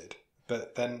arrested.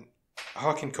 But then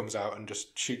Harkin comes out and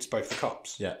just shoots both the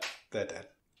cops. Yeah. They're dead.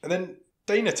 And then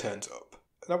Dana turns up.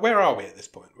 Now, where are we at this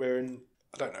point? We're in...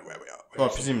 I don't know where we are. Well,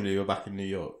 presumably we're back in New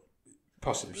York.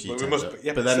 Possibly. Well, we must be.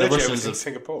 Yeah, but then the Russians are in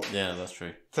Singapore. Yeah, that's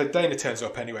true. So Dana turns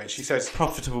up anyway, and she says...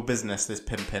 Profitable business, this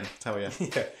pimping, tell you.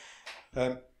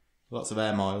 Yeah. Lots of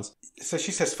air miles. So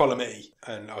she says, follow me,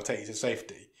 and I'll take you to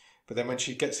safety. But then when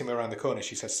she gets him around the corner,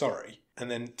 she says, sorry.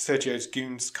 And then Sergio's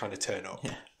goons kind of turn up,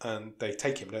 and they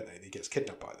take him, don't they? And he gets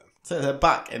kidnapped by them. So they're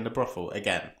back in the brothel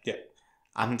again. Yeah.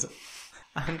 And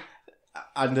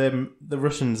the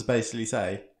Russians basically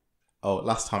say, oh,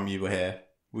 last time you were here,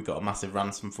 we got a massive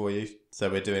ransom for you, so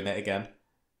we're doing it again.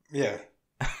 Yeah.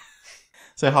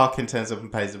 So Harkin turns up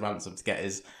and pays the ransom to get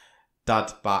his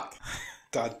dad back.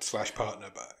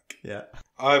 Dad/partner back. Yeah.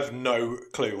 I have no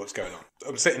clue what's going on.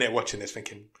 I'm sitting here watching this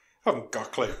thinking, I haven't got a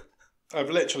clue. I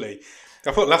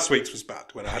thought last week's was bad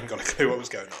when I hadn't got a clue what was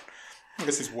going on.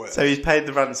 This is worse. So he's paid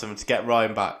the ransom to get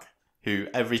Ryan back, who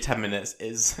every 10 minutes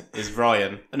is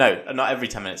Ryan. No, not every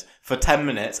 10 minutes. For 10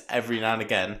 minutes, every now and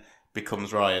again,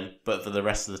 becomes Ryan, but for the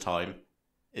rest of the time,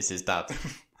 it's his dad.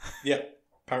 Yeah,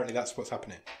 apparently that's what's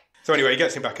happening. So anyway, he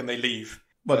gets him back and they leave.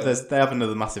 But they have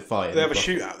another massive fight. They have a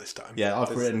shootout this time. Yeah,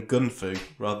 I've written gun fu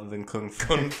rather than kung fu.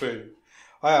 Kung fu.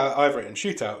 I've written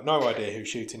shootout. No idea who's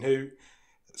shooting who.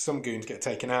 Some goons get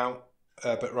taken out,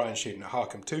 but Ryan's shooting at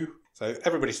Harkham too. So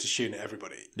everybody's just shooting at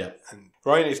everybody. Yeah. And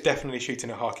Ryan is definitely shooting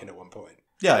at Harkin at one point.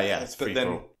 Yeah.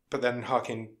 But then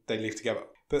Harkin, they leave together.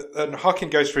 But then Harkin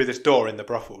goes through this door in the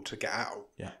brothel to get out.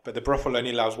 Yeah. But the brothel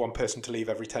only allows one person to leave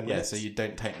every 10 minutes. Yeah, so you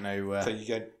don't take so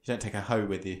you don't take a hoe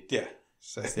with you. Yeah.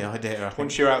 So that's the idea.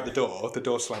 Once you're out the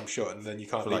door slams shut and then you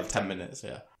can't for leave like 10 minutes.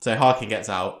 Yeah. So Harkin gets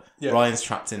out. Yeah. Ryan's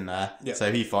trapped in there. Yeah.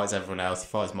 So he fights everyone else. He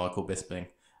fights Michael Bisping.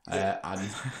 Yeah.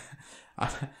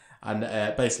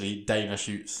 And basically Dana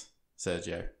shoots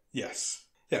Sergio. Yes.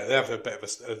 Yeah, they have a bit of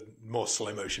a more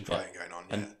slow motion fighting going on.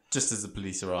 And just as the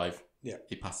police arrive, yeah,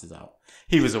 he passes out.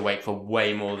 He was awake for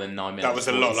way more than 9 minutes. That was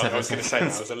a lot longer. I was going to say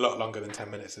that was a lot longer than 10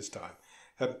 minutes this time.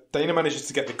 Dana manages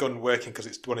to get the gun working because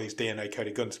it's one of these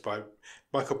DNA-coded guns by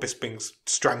Michael Bisping's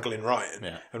strangling Ryan.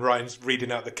 Yeah. And Ryan's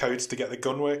reading out the codes to get the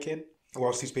gun working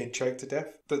whilst he's being choked to death.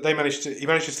 But he manages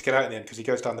to get out in the end because he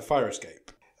goes down the fire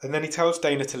escape. And then he tells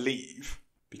Dana to leave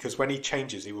because when he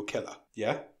changes, he will kill her.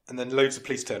 Yeah? And then loads of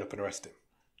police turn up and arrest him.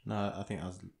 No, I think that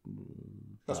was...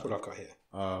 That's what I've got here.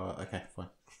 Okay, fine.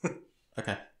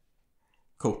 Okay.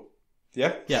 Cool.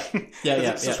 Yeah? Yeah.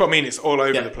 That's what I mean. It's all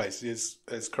over the place.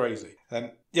 It's crazy.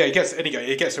 He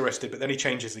gets arrested, but then he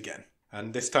changes again.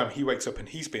 And this time he wakes up and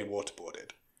he's being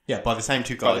waterboarded. Yeah, by the same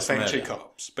two guys. By the same two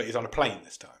cops, but he's on a plane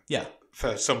this time. Yeah.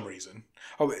 For some reason.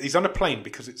 Oh, he's on a plane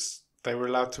because they were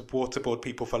allowed to waterboard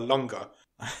people for longer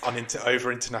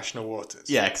over international waters.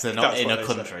 Yeah, because they're not in a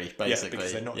country, basically. Yeah,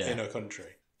 because they're not in a country.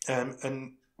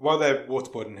 And while they're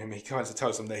waterboarding him, he kind of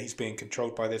tells them that he's being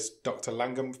controlled by this Dr.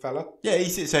 Langham fella. Yeah,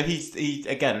 he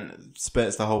again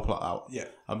spurts the whole plot out. Yeah.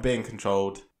 I'm being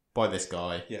controlled by this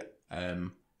guy. Yeah.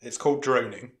 It's called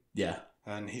droning. Yeah.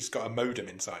 And he's got a modem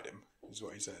inside him, is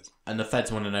what he says. And the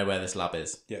feds want to know where this lab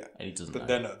is. Yeah. And he doesn't know.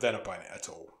 But they're not buying it at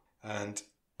all. And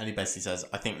he basically says,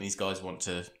 I think these guys want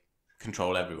to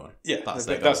control everyone. Yeah, that's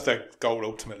their goal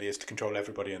ultimately, is to control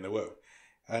everybody in the world.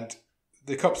 And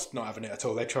the cops not having it at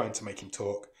all. They're trying to make him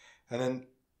talk. And then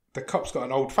the cop's got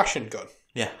an old-fashioned gun.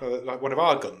 Yeah. Like one of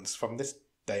our guns from this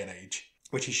day and age,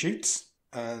 which he shoots.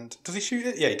 And does he shoot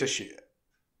it? Yeah, he does shoot it.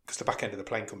 Because the back end of the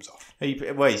plane comes off.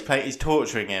 He's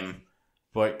torturing him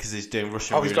because he's doing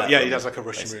Russian roulette. He does like a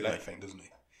Russian roulette thing, doesn't he?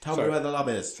 Tell me where the lab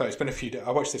is. So it's been a few days.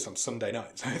 I watched this on Sunday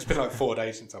night. So it's been like 4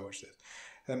 days since I watched this.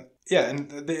 And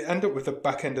they end up with the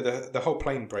back end of the whole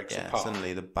plane breaks apart.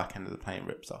 Suddenly the back end of the plane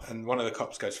rips off. And one of the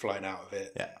cops goes flying out of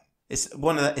it. Yeah. It's a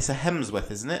Hemsworth,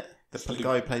 isn't it? The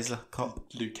guy who plays the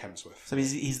cop. Luke Hemsworth. So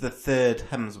he's the third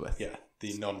Hemsworth. Yeah,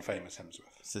 the non-famous Hemsworth.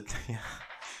 So,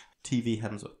 TV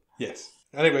Hemsworth. Yes.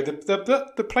 Anyway,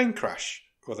 the plane crash,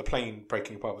 or the plane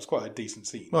breaking apart, was quite a decent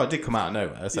scene. Well, it did come out of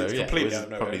nowhere, so it's completely out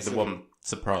of it was nowhere. probably the one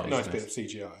surprise. Nice bit of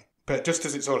CGI. But just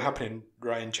as it's all happening,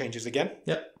 Ryan changes again.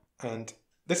 Yep. And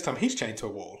this time he's chained to a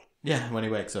wall. Yeah, when he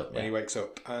wakes up. When he wakes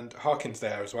up. And Harkin's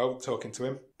there as well, talking to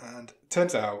him. And it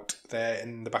turns out they're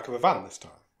in the back of a van this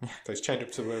time. So he's chained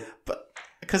up to a... But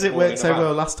because it worked so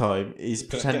well last time, he's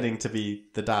pretending to be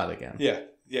the dad again. Yeah,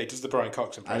 he does the Brian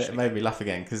Cox impression. And it made me laugh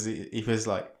again, because he was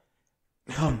like,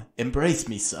 come, embrace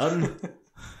me, son.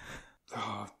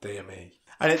 Oh, dear me.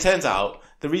 And it turns out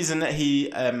the reason that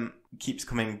he keeps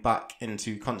coming back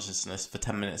into consciousness for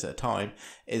 10 minutes at a time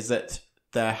is that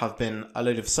there have been a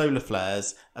load of solar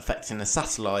flares affecting the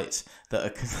satellites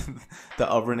that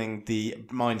are running the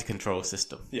mind control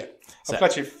system. Yeah. I'm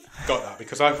glad you've got that,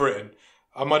 because I've written,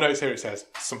 on my notes here it says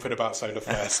something about solar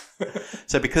flares.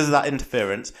 So because of that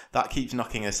interference, that keeps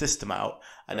knocking a system out,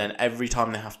 and then every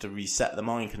time they have to reset the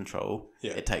mind control,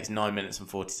 it takes 9 minutes and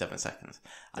 47 seconds.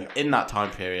 And in that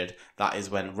time period, that is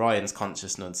when Ryan's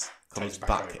consciousness comes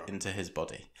back into his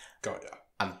body. Got ya.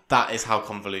 And that is how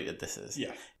convoluted this is.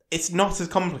 Yeah. It's not as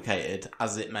complicated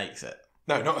as it makes it.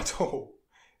 No, not at all.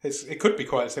 It could be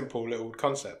quite a simple little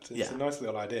concept. It's a nice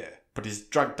little idea. But it's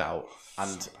dragged out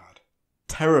and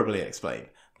terribly explained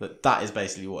that is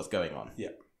basically what's going on.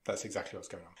 Yeah, that's exactly what's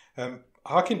going on.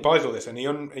 Harkin buys all this and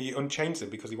he unchains him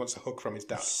because he wants a hug from his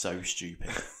dad. So stupid.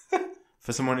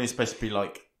 For someone who's supposed to be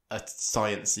like a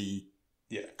sciencey,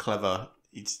 clever,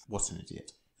 what an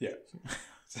idiot. Yeah.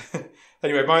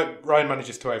 Anyway, Ryan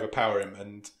manages to overpower him,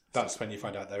 and that's when you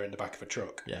find out they're in the back of a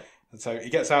truck. Yeah. And so he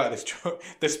gets out of this truck.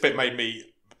 This bit made me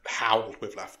howl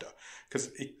with laughter,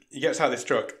 because he gets out of this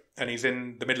truck and he's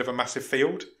in the middle of a massive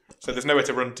field, so there's nowhere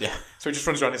to run to. Yeah. So he just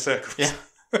runs around in circles. Yeah.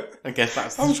 and goes back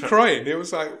to the I was truck. crying. It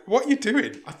was like, what are you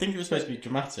doing? I think it was supposed to be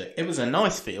dramatic. It was a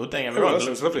nice field, don't get me It wrong.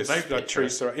 was lovely. Very Like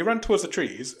trees. He ran towards the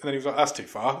trees, and then he was like, that's too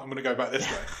far. I'm going to go back this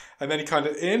way. And then he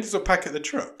ends up back at the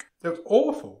truck. It was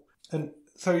awful. And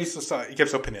so he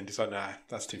gives up in the end. He's like, nah,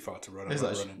 that's too far to run. I'm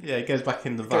not running. Yeah, he goes back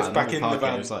in the van. Goes back in the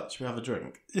van. He was like, should we have a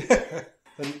drink? Yeah.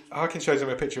 And Harkin shows him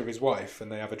a picture of his wife,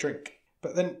 and they have a drink.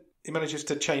 But then he manages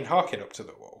to chain Harkin up to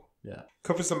the wall. Yeah.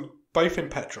 Covers them both in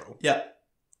petrol. Yeah.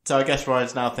 So I guess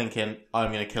Ryan's now thinking,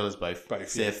 I'm going to kill us both.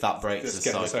 See if that breaks the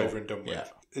cycle. Just get this over and done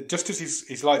with. Just as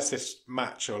he lights this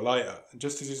match or lighter, and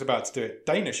just as he's about to do it,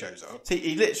 Dana shows up. See,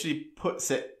 he literally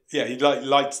puts it... Yeah, he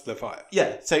lights the fire.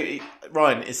 Yeah, so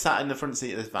Ryan is sat in the front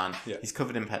seat of this van. Yeah. He's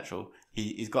covered in petrol.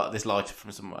 He's got this lighter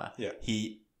from somewhere. Yeah.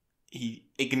 He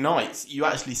ignites. You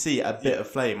actually see a bit of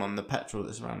flame on the petrol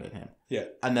that's surrounding him. Yeah.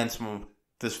 And then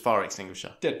there's fire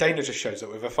extinguisher. Yeah, Dana just shows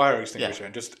up with a fire extinguisher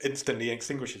and just instantly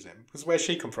extinguishes him. Because where's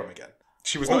she come from again?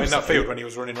 She was not in that field when he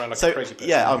was running around like a crazy person.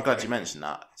 Yeah, I'm glad you mentioned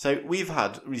that. So we've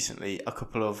had recently a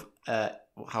couple of,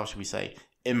 how should we say,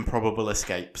 improbable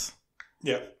escapes.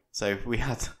 Yeah. So we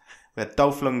had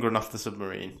Dolph Lundgren off the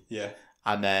submarine. Yeah.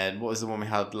 And then what was the one we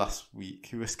had last week?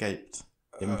 Who escaped?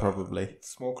 Improbably.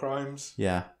 Small crimes.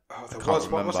 Yeah. Oh, I can't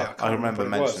remember. What was it? I remember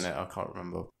mentioning it. I can't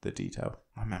remember the detail.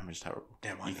 My memory's terrible.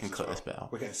 Yeah, you can cut this bit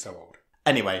out. We're getting so old.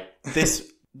 Anyway,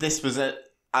 this was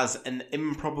as an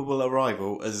improbable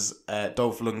arrival as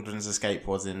Dolph Lundgren's escape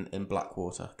was in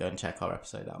Blackwater. Go and check our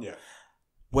episode out. Yeah.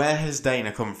 Where has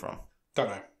Dana come from? Don't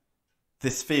know.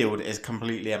 This field is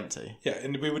completely empty. Yeah,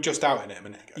 and we were just out in it a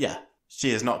minute ago. Yeah. She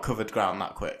has not covered ground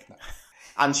that quick. No.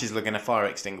 And she's looking at a fire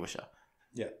extinguisher.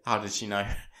 Yeah. How did she know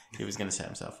he was going to set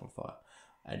himself on fire?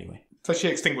 Anyway. So she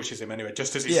extinguishes him anyway.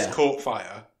 Just as he's caught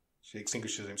fire, she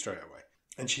extinguishes him straight away.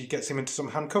 And she gets him into some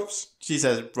handcuffs. She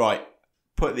says, right,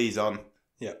 put these on.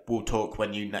 Yeah. We'll talk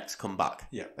when you next come back.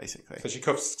 Yeah. Basically. So she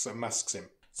cuffs and masks him.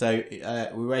 So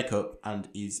we wake up and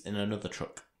he's in another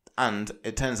truck. And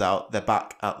it turns out they're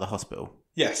back at the hospital.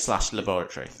 Yes. /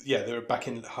 laboratory. Yeah, they're back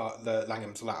in the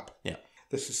Langham's lab. Yeah.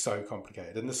 This is so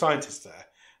complicated. And the scientist's there.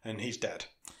 And he's dead.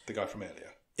 The guy from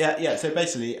earlier. Yeah. So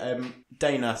basically,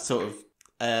 Dana sort of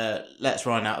lets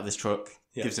Ryan out of this truck,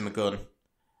 gives him a gun,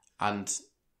 and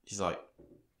she's like,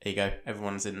 here you go,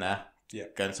 everyone's in there. Yeah.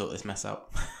 Go and sort this mess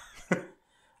out.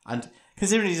 And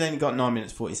considering he's only got 9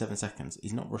 minutes 47 seconds,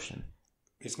 he's not Russian.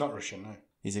 He's not Russian, no.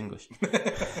 He's English.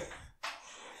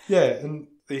 Yeah, and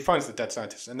he finds the dead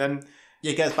scientist, and then...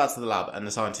 Yeah, he gets back to the lab, and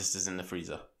the scientist is in the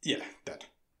freezer. Yeah, dead.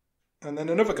 And then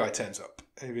another guy turns up,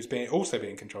 who is also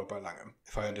being controlled by Langham,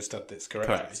 if I understood this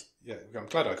correctly. Correct. Yeah, I'm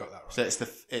glad I got that right. So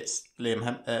it's Luke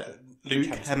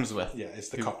Hemsworth. Yeah, it's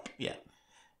the cop. Yeah.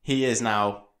 He is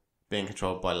now being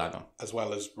controlled by Langham. As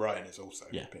well as Ryan is also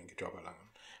being controlled by Langham.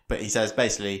 But he says,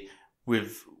 basically,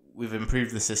 we've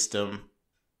improved the system.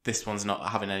 This one's not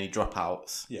having any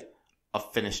dropouts. Yeah.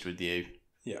 I've finished with you.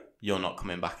 Yeah. You're not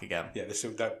coming back again. Yeah,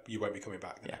 you won't be coming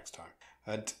back the next time.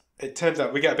 And it turns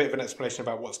out we get a bit of an explanation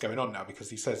about what's going on now, because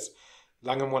he says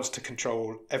Langham wants to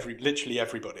control literally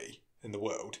everybody in the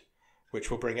world,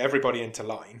 which will bring everybody into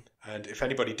line. And if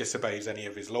anybody disobeys any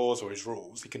of his laws or his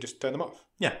rules, he can just turn them off.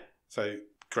 Yeah. So,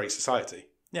 great society.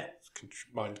 Yeah.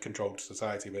 Mind-controlled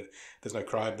society, but there's no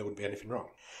crime, there wouldn't be anything wrong.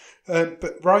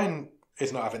 But Ryan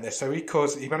is not having this, so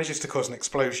he manages to cause an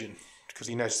explosion, because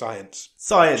he knows science.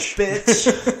 Science,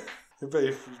 bitch! But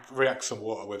he reacts some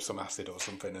water with some acid or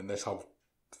something, and this whole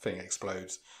thing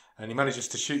explodes. And he manages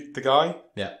to shoot the guy.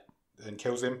 Yeah. And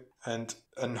kills him. And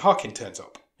Harkin turns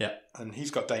up. Yeah. And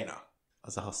he's got Dana.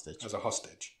 As a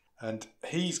hostage. And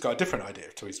he's got a different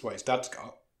idea to what his dad's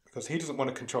got, because he doesn't want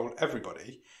to control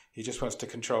everybody. He just wants to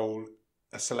control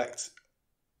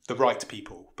the right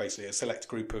people, basically, a select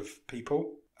group of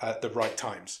people at the right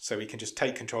times. So he can just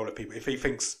take control of people. If he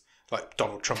thinks like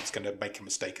Donald Trump's going to make a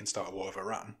mistake and start a war with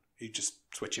Iran, he'd just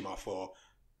switch him off or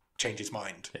change his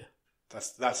mind. Yeah.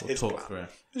 That's his plan.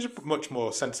 It's a much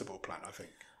more sensible plan, I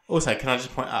think. Also, can I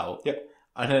just point out? Yep.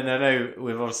 I know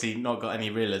we've obviously not got any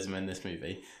realism in this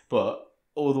movie, but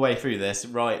all the way through this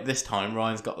time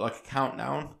Ryan's got like a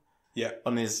countdown. Yeah.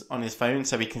 On his phone,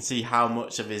 so we can see how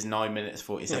much of his 9 minutes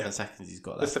 47 seconds he's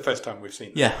got left. That's the first time we've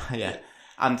seen that. Yeah.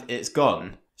 And it's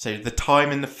gone. So the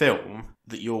time in the film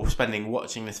that you're spending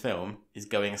watching this film is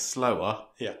going slower.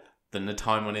 Yeah. Than the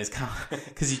time on his camera,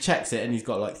 because he checks it and he's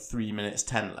got like 3 minutes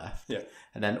 10 left. Yeah.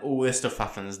 And then all this stuff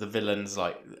happens. The villain's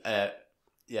like,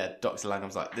 Dr.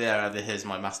 Langham's like, here's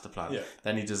my master plan. Yeah.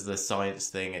 Then he does the science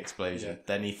thing, explosion. Yeah.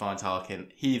 Then he finds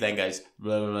Harkin. He then goes,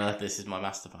 blah, blah, blah, this is my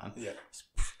master plan. Yeah.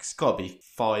 It's got to be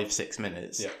 5-6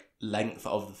 minutes Yeah. length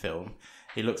of the film.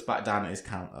 He looks back down at his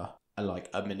counter and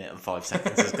like 1 minute and 5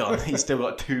 seconds has gone. He's still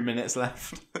got 2 minutes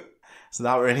left. So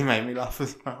that really made me laugh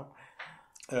as well.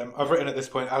 I've written at this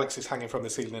point, Alex is hanging from the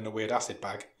ceiling in a weird acid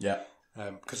bag. Yeah.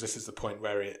 Because this is the point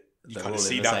where you They're kind of all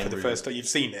see in the that same for the room. first time. You've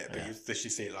seen it, but Yeah. you literally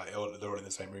see it like they're all in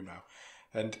the same room now.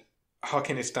 And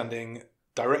Harkin is standing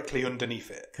directly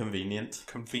underneath it. Convenient.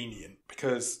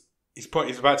 Because he's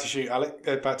about to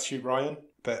shoot Ryan,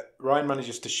 but Ryan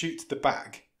manages to shoot the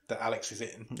bag that Alex is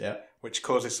in, which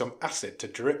causes some acid to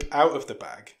drip out of the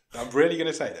bag. I'm really going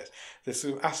to say this. There's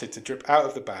some acid to drip out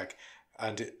of the bag,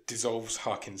 and it dissolves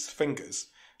Harkin's fingers,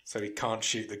 so he can't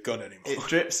shoot the gun anymore. It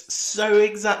drips so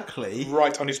exactly.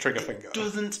 Right on his trigger finger.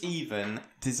 Doesn't even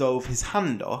dissolve his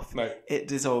hand off. No. It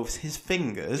dissolves his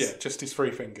fingers. Yeah, just his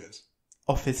 3 fingers.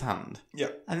 Off his hand. Yeah.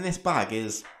 And this bag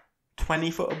is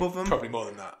 20 foot above him. Probably more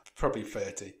than that. Probably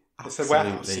 30. It's a Absolutely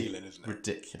warehouse ceiling, isn't it?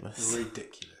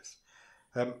 Ridiculous.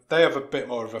 They have a bit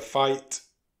more of a fight.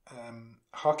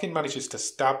 Harkin manages to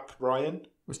stab Ryan.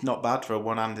 It's not bad for a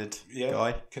one-handed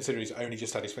guy. Considering he's only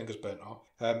just had his fingers burnt off.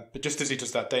 But just as he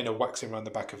does that, Dana whacks him around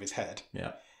the back of his head.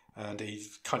 Yeah. And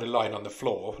he's kind of lying on the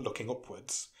floor, looking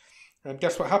upwards. And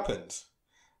guess what happens?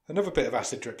 Another bit of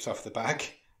acid drips off the bag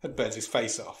and burns his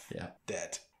face off. Yeah.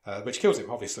 Dead. Which kills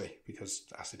him, obviously, because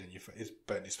acid in your face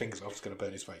burnt his fingers off. It's going to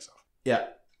burn his face off. Yeah.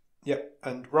 Yep.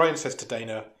 And Ryan says to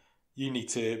Dana, you need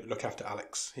to look after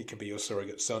Alex. He can be your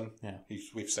surrogate son. Yeah.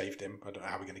 We've saved him. I don't know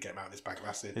how we're going to get him out of this bag of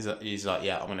acid. He's like,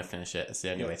 yeah, I'm going to finish it. It's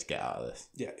the only way to get out of this.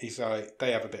 Yeah. He's like,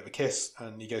 they have a bit of a kiss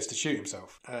and he goes to shoot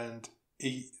himself. And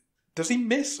does he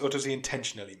miss or does he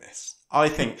intentionally miss? I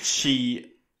think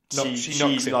she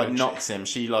knocks him.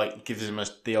 She gives him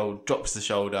the old drops the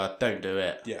shoulder. Don't do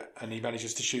it. Yeah. And he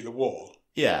manages to shoot the wall.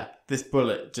 Yeah. This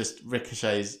bullet just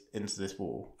ricochets into this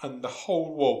wall. And the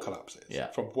whole wall collapses. Yeah.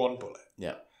 From one bullet.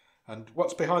 Yeah. And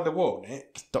what's behind the wall,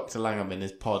 Nick? It's Dr. Langham in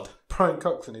his pod. Brian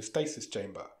Cox in his stasis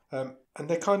chamber. And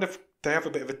they have a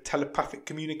bit of a telepathic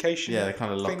communication. Yeah, they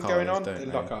kind of lock eyes, going on. They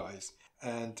lock eyes.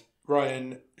 And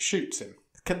Ryan shoots him.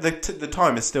 The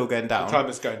time is still going down. The time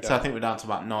is going down. So I think we're down to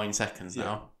about 9 seconds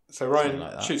now. So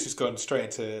Ryan shoots his gun straight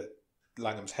into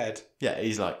Langham's head. Yeah,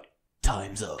 he's like,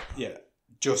 time's up. Yeah.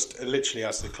 Just literally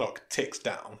as the clock ticks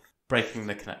down. Breaking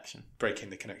the connection.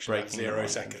 At 0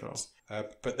 seconds.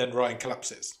 But then Ryan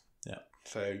collapses. Yeah.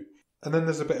 So, and then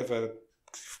there's a bit of a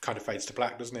kind of fades to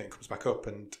black, doesn't it? It comes back up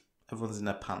and everyone's in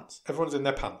their pants. Everyone's in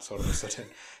their pants all of a sudden.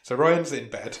 So Ryan's in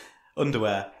bed.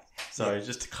 Underwear. Sorry,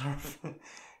 just to clarify.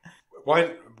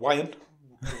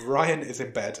 Ryan is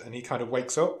in bed and he kind of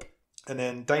wakes up and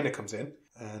then Dana comes in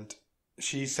and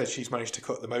she says she's managed to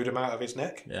cut the modem out of his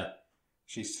neck. Yeah.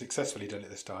 She's successfully done it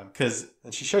this time.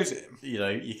 And she shows it him. You know,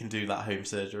 you can do that home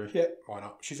surgery. Yeah, why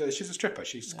not? She's a stripper.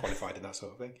 She's qualified in that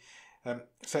sort of thing. And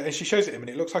she shows it him and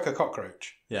it looks like a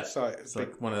cockroach. Yeah. So it's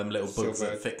like one of them little bugs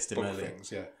that fixed him earlier.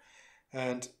 Things, yeah.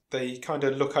 And they kind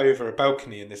of look over a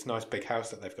balcony in this nice big house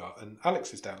that they've got and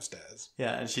Alex is downstairs.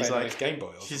 Yeah, and she's like, Game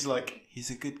Boy she's like, he's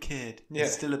a good kid. Yeah.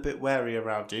 He's still a bit wary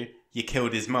around you. You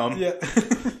killed his mum. Yeah.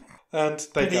 And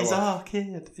they go he's off. our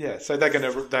kid. Yeah, so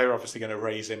they're obviously going to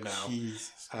raise him now.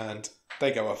 Jesus. And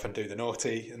they go off and do the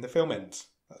naughty and the film ends.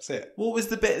 That's it. What was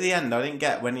the bit at the end I didn't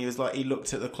get when he was like, he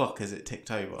looked at the clock as it ticked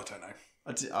over? I don't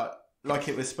know. Like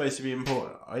it was supposed to be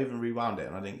important. I even rewound it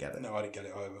and I didn't get it. No, I didn't get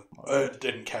it either. I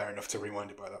didn't care enough to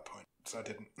rewind it by that point, so I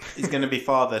didn't. He's going to be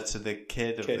father to the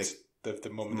kid of the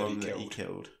mum that he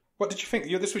killed. What did you think?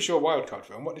 This was your wildcard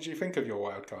film. What did you think of your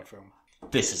wildcard film?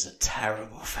 This is a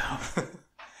terrible film.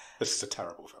 This is a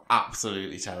terrible film.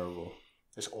 Absolutely terrible.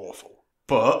 It's awful.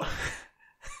 But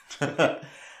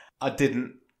I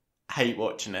didn't hate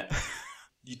watching it.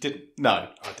 You didn't? No.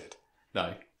 I did.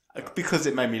 No. Because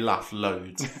it made me laugh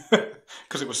loads.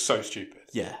 Because it was so stupid.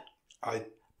 Yeah.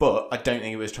 But I don't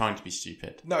think it was trying to be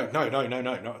stupid. No, not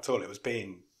at all. It was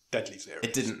being deadly serious.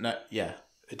 It didn't know, yeah.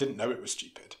 It didn't know it was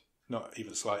stupid. Not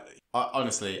even slightly.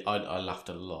 Honestly, I laughed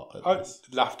a lot at this.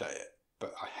 Laughed at it,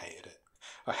 but I hated it.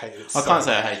 I can't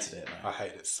say I hated it. No. I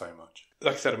hated it so much.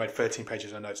 Like I said, I made 13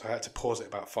 pages of notes. I had to pause it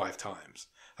about 5 times.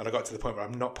 And I got to the point where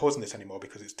I'm not pausing this anymore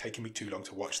because it's taking me too long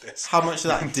to watch this. How much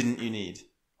of that didn't you need?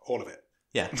 All of it.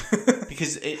 Yeah.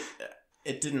 Because it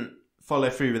didn't follow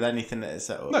through with anything that it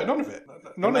set up. No, none of it.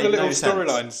 None of the little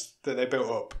storylines that they built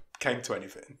up came to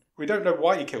anything. We don't know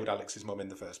why he killed Alex's mum in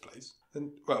the first place.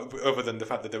 And, well, other than the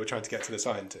fact that they were trying to get to the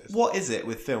scientist. What is it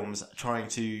with films trying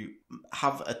to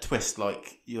have a twist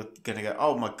like you're going to go,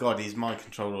 oh my God, he's mind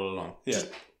controlled all along? Yeah.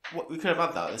 We could have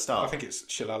had that at the start. I think it's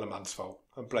Shalalaman's fault.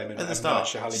 I'm blaming at the start.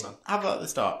 Shahaliman. Have that at the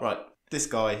start. Right, this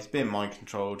guy is being mind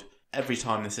controlled. Every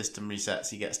time the system resets,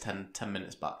 he gets 10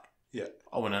 minutes back. Yeah.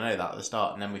 I want to know that at the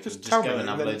start, and then we can just go and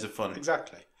have loads of fun.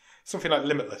 Exactly. Something like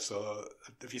Limitless, or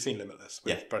have you seen Limitless?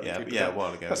 Yeah, a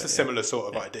while ago. That's a similar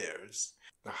sort of idea.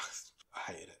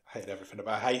 I hated it. I hated everything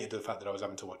about it. I hated the fact that I was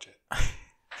having to watch it.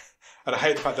 And I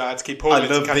hate the fact that I had to keep pausing it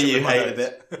to catch up with my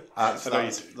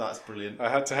notes. That's brilliant. I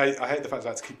hate the fact that I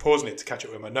had to keep pausing it to catch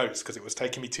up with my notes because it was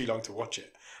taking me too long to watch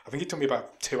it. I think it took me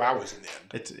about 2 hours in the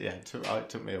end. It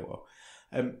took me a while.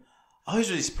 I was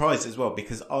really surprised as well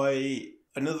because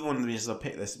another one of the reasons I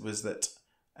picked this was that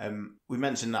we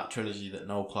mentioned that trilogy that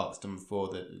Noel Clarke's done before,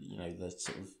 that the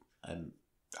sort of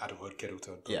Adulthood,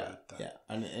 Kidulthood,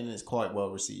 and it's quite well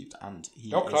received, and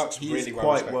he's really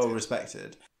quite well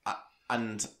respected.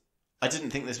 And I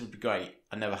didn't think this would be great.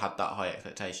 I never had that high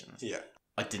expectations. Yeah,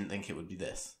 I didn't think it would be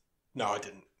this. No, I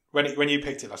didn't. When you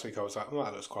picked it last week, I was like, "Oh,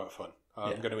 that looks quite fun.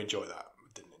 I'm going to enjoy that." I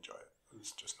didn't enjoy it. It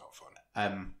was just not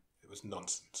fun. It was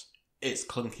nonsense. It's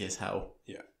clunky as hell.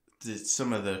 Yeah.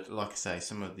 Some of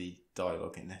the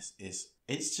dialogue in this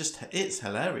it's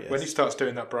hilarious. When he starts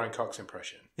doing that Brian Cox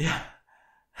impression. Yeah.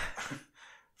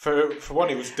 For one,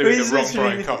 he was doing the wrong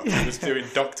Brian Cox. Yeah. He was doing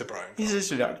Dr. Brian Cox. He's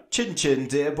literally like, chin chin,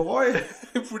 dear boy.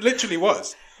 It literally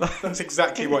was. That's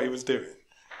exactly what he was doing.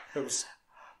 It was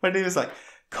when he was like,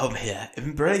 come here,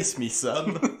 embrace me,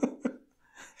 son.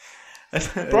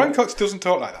 Brian Cox doesn't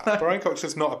talk like that. Brian Cox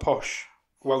is not a posh,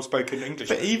 well-spoken English.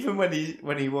 But even when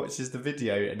he watches the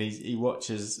video and he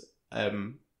watches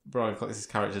Brian Cox's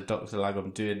character, Dr.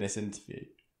 Lagom, doing this interview,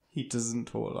 he doesn't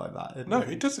talk like that. No,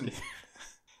 he doesn't.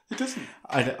 He doesn't.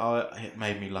 It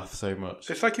made me laugh so much.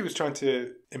 It's like he was trying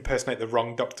to impersonate the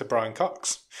wrong Dr. Brian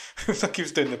Cox. It's like he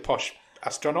was doing the posh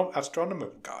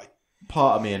astronomer guy.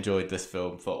 Part of me enjoyed this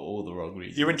film for all the wrong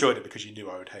reasons. You enjoyed it because you knew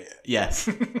I would hate it. Yes.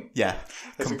 Yeah.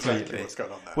 That's completely. Exactly what's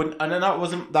going on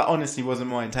there. That honestly wasn't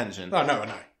my intention. Oh, no, I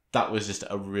know. That was just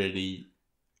a really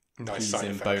nice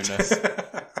pleasing bonus.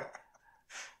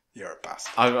 You're a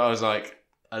bastard. I was like,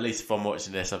 at least if I'm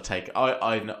watching this,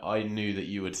 I knew that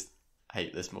you would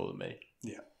hate this more than me.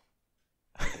 Yeah.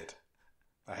 I did.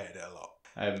 I hated it a lot.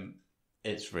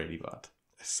 It's really bad.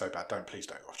 It's so bad. Please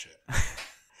don't watch it.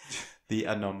 The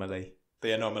Anomoly. The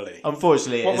Anomoly.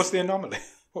 Unfortunately, what was the Anomoly?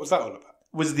 What was that all about?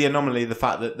 Was the Anomoly the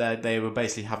fact that they were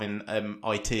basically having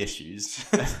IT issues?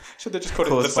 Should they just call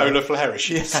it the solar flare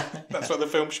issues? Yeah. That's what the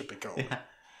film should be called. Yeah.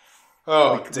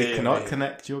 Oh, we cannot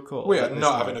connect your call. We are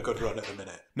not having a good run at the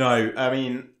minute. No, I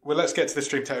mean... Well, let's get to the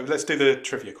stream table. Let's do the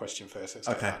trivia question first. Let's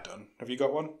get okay. that done. Have you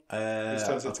got one? I've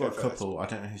got a couple. I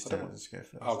don't know whose turn it is to go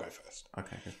first. I'll go first.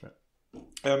 Okay, go for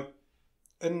it.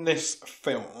 In this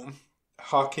film,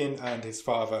 Harkin and his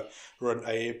father run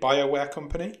a BioWare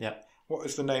company. Yeah. What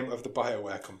is the name of the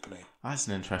BioWare company? That's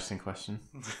an interesting question.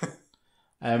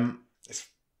 It's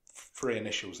 3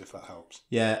 initials, if that helps.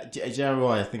 Yeah. Do you know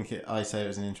why I say it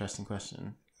was an interesting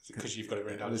question? Because you've got it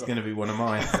written down. It was going to be one of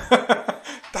mine.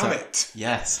 Damn it.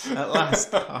 Yes, at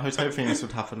last. I was hoping this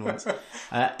would happen once.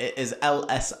 It is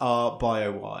LSR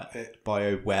BioWare.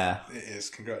 It is.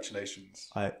 Congratulations.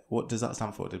 What does that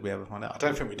stand for? Did we ever find out? I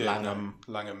don't think we did.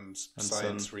 Langham's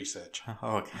Science Son. Research.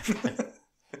 Oh, okay.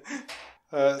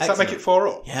 Does that make it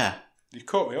 4-4? Yeah. You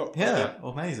caught me up. Yeah,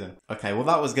 amazing. Okay, well,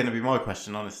 that was going to be my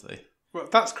question, honestly. Well,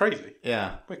 that's crazy.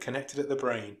 Yeah. We're connected at the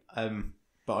brain.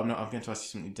 But I'm going to ask you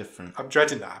something different. I'm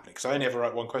dreading that happening because I only ever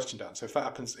write one question down. So if that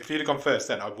happens, if you'd have gone first,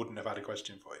 then I wouldn't have had a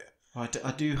question for you.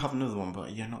 I do have another one,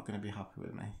 but you're not going to be happy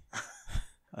with me.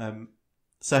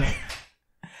 So,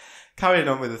 carrying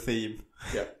on with the theme.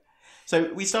 Yeah.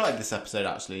 So we started this episode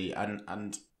actually,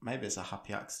 and maybe it's a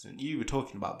happy accident. You were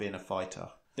talking about being a fighter.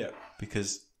 Yeah.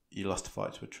 Because you lost a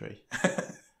fight to a tree.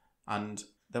 And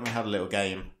then we had a little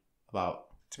game about...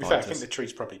 To be fair, I think the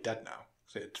tree's probably dead now.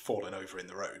 So it had fallen over in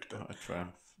the road. But...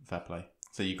 fair play.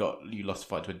 So you lost a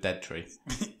fight to a dead tree.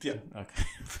 Yeah. Okay.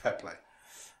 Fair play.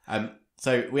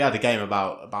 So we had a game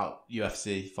about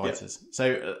UFC fighters. Yep.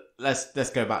 So let's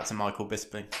go back to Michael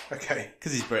Bisping. Okay.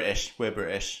 Because he's British. We're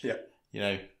British. Yeah.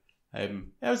 It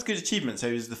was a good achievement. So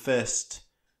he was the first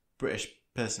British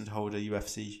person to hold a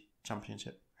UFC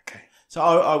championship. Okay. So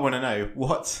I want to know,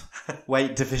 what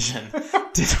weight division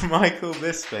did Michael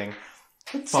Bisping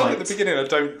fight? At the beginning, I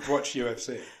don't watch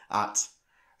UFC.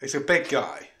 It's a big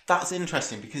guy. That's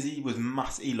interesting because he was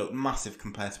he looked massive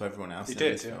compared to everyone else. He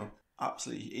did, yeah.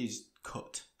 Absolutely, he's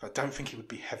cut. But I don't think he would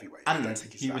be heavyweight. And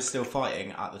he was still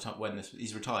fighting at the time when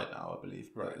he's retired now, I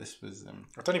believe. Right. This was.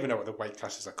 I don't even know what the weight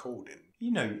classes are called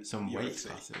in. Some UFC. weight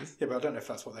classes. Yeah, but I don't know if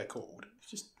that's what they're called.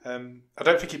 I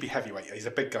don't think he'd be heavyweight. He's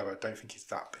a big guy, but I don't think he's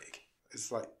that big. It's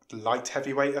like light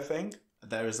heavyweight, I think.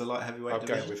 There is a light heavyweight. I'll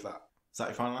go with that. Is that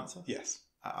your final answer? Yes.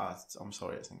 I'm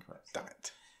sorry, it's incorrect. Damn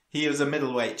it. He was a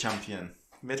middleweight champion.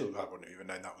 I wouldn't even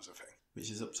know that was a thing.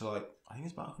 Which is up to I think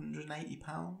it's about 180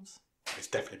 pounds. It's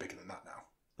definitely bigger than that now.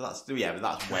 But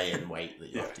that's weight in weight that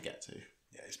you have to get to.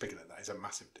 Yeah, it's bigger than that. He's a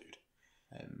massive dude.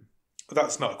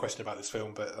 That's not a question about this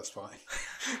film, but that's fine.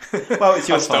 Well, it's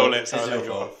your I stole fault. it, so It's I'll your let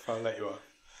you fault. off. I'll let you off.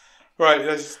 Right,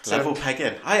 let's Level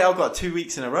pegging. Hey, I've got 2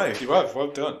 weeks in a row. You have, well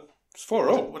done. It's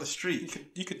 4-4. What a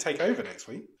streak. You could take over next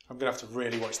week. I'm going to have to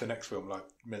really watch the next film, like,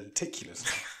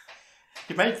 meticulously.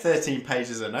 You made 13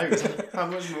 pages of notes. How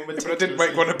much more But I didn't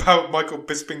make one about Michael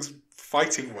Bisping's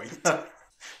fighting weight.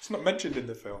 It's not mentioned in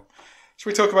the film. Should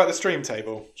we talk about the stream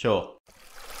table? Sure.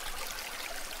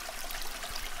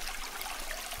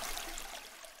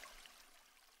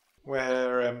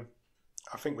 Where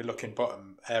I think we're looking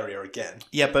bottom area again.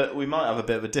 Yeah, but we might have a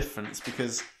bit of a difference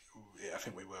because Yeah, I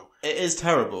think we will. it is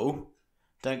terrible.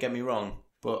 Don't get me wrong,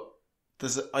 but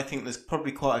I think there's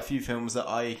probably quite a few films that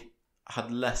I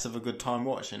had less of a good time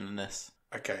watching than this.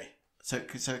 Okay. So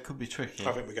it could be tricky.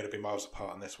 I think we're going to be miles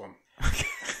apart on this one.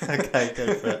 Okay,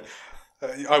 go for it.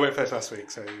 I went first last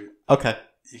week, so Okay.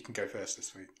 you can go first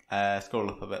this week. Scroll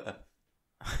up a bit then.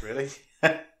 Really?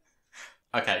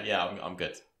 Okay, yeah, I'm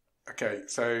good. Okay,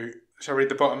 so shall I read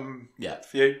the bottom Yeah.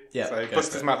 for you? Yeah, So go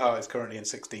Buster's for it. Mad Heart is currently in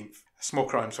 16th. Small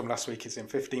Crimes from last week is in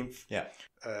 15th. Yeah.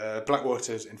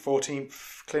 Blackwater's in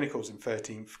 14th. Clinical's in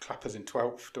 13th. Clapper's in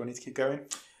 12th. Do I need to keep going?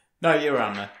 No, you're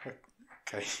around there.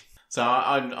 Okay. So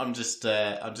I'm just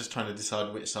trying to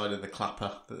decide which side of the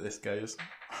clapper that this goes.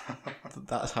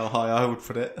 That's how high I would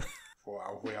put it.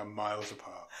 Wow, we are miles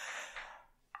apart.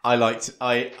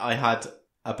 I had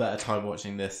a better time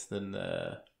watching this than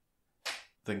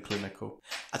Clinical.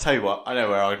 I tell you what, I know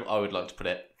where I would like to put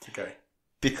it. Okay.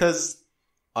 Because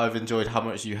I've enjoyed how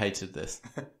much you hated this,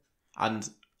 and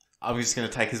I'm just going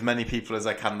to take as many people as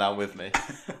I can down with me.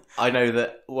 I know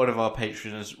that one of our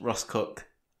patrons, Ross Cook,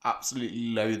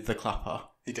 absolutely loathed the clapper.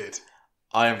 He did.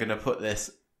 I am going to put this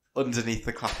underneath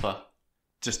the clapper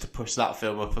just to push that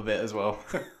film up a bit as well.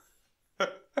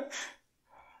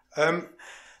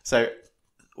 So,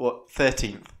 what,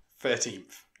 13th?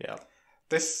 13th. Yeah.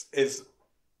 This is,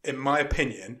 in my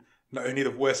opinion, not only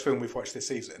the worst film we've watched this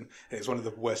season, it's one of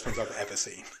the worst films I've ever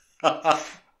seen.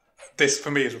 This,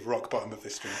 for me, is rock bottom of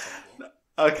this stream table.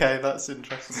 Okay, that's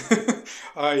interesting.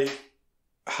 I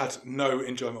had no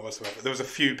enjoyment whatsoever. There was a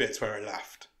few bits where I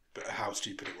laughed at how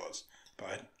stupid it was, but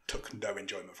I took no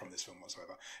enjoyment from this film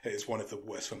whatsoever. It is one of the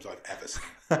worst films I've ever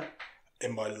seen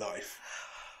in my life.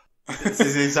 This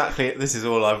is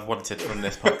all I've wanted from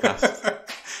this podcast.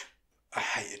 I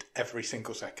hated every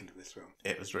single second of this film.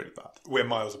 It was really bad. We're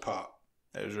miles apart.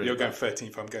 It was really You're bad. going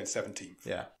 13th, I'm going 17th.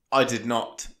 Yeah.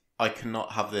 I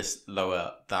cannot have this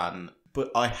lower than,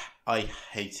 but I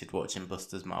hated watching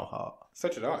Buster's Mad Heart. So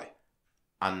did I.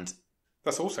 And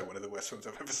That's also one of the worst films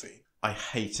I've ever seen. I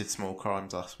hated Small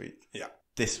Crimes last week. Yeah.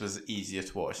 This was easier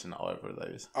to watch than either of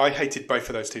those. I hated both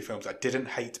of those two films. I didn't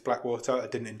hate Blackwater. I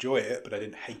didn't enjoy it, but I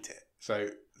didn't hate it. So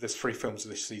there's 3 films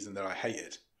this season that I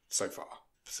hated so far.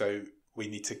 So we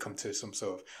need to come to some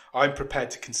sort of... I'm prepared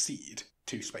to concede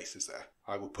 2 spaces there.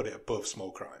 I will put it above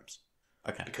Small Crimes.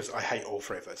 Okay. Because I hate all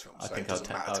 3 of those films. I So think it doesn't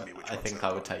matter to me which ones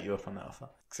I would take you up on that offer.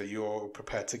 So you're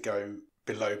prepared to go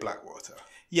below Blackwater.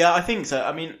 Yeah, I think so.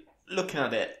 I mean, looking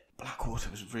at it, Blackwater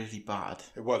was really bad.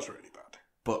 It was really bad.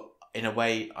 But in a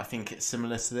way, I think it's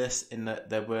similar to this in that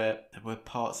there were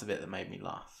parts of it that made me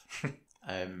laugh.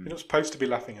 You're not supposed to be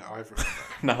laughing at either of them.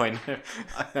 No, I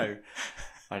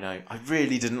know. I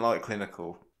really didn't like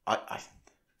Clinical.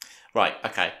 Right,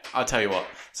 okay. I'll tell you what.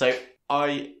 So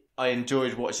I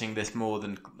enjoyed watching this more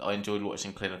than I enjoyed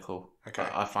watching Clinical. Okay.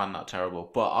 I find that terrible.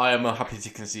 But I am happy to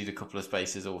concede a couple of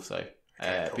spaces also.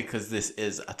 Okay, cool. Because this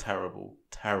is a terrible,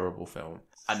 terrible film.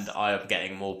 And I am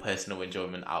getting more personal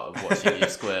enjoyment out of watching you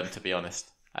squirm, to be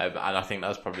honest. And I think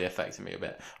that's probably affecting me a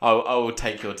bit. I will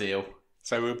take your deal.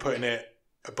 So we're putting it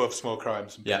above Small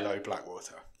Crimes and below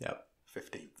Blackwater. Yep.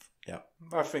 15th. Yep.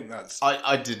 I think that's...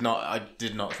 I did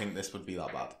not think this would be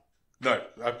that bad. No,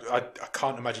 I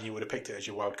can't imagine you would have picked it as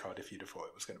your wild card if you'd have thought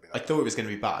it was going to be that I thought it was going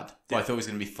to be bad, but Yeah. I thought it was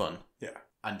going to be fun. Yeah.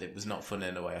 And it was not fun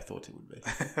in the way I thought it would be.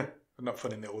 Not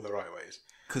fun in all the right ways.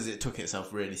 Because it took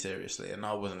itself really seriously, and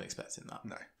I wasn't expecting that.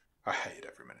 No. I hated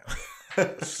every minute of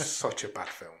it. It's such a bad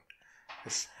film.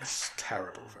 It's a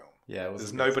terrible film. Yeah, it was.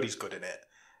 There's nobody's good in it.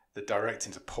 The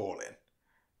directing's appalling.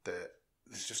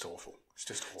 It's just awful. It's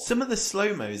just awful. Some of the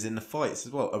slow-mos in the fights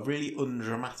as well are really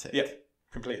undramatic. Yeah,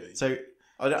 completely. So,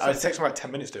 it takes about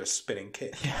 10 minutes to do a spinning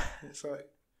kick. Yeah. It's like,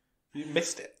 you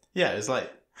missed it. Yeah, it's like...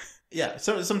 Yeah,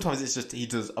 so sometimes it's just he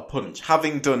does a punch.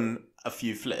 Having done a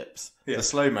few flips, the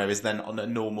slow-mo is then on a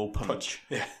normal punch.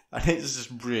 Yeah. And it's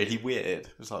just really weird.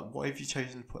 It's like, why have you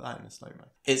chosen to put that in a slow-mo?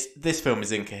 This film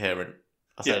is incoherent.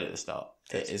 I said at the start.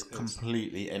 It is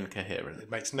completely incoherent. It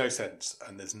makes no sense,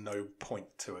 and there's no point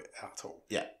to it at all.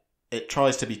 Yeah. It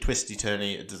tries to be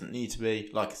twisty-turny. It doesn't need to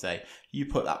be. Like I say, you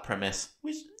put that premise,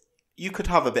 which you could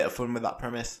have a bit of fun with that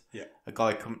premise. Yeah. A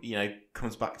guy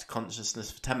comes back to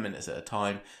consciousness for 10 minutes at a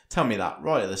time. Tell me that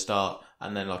right at the start,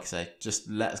 and then, like I say, just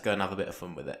let us go and have a bit of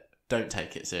fun with it. Don't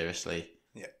take it seriously.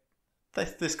 Yeah.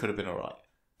 This could have been alright.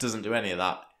 Doesn't do any of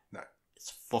that. No. It's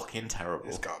fucking terrible.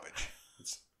 It's garbage.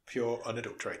 It's pure,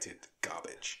 unadulterated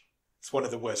garbage. It's one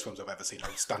of the worst films I've ever seen. I'll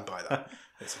stand by that.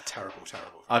 It's a terrible, terrible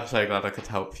film. I'm so glad I could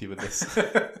help you with this.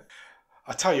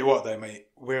 I tell you what, though, mate,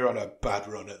 we're on a bad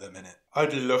run at the minute.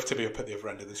 I'd love to be up at the other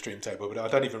end of the stream table, but I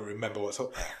don't even remember what's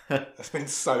up there. It's been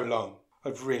so long. I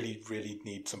really, really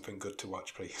need something good to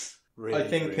watch, please. Really, I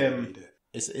think really need it.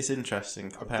 It's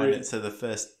interesting comparing it to the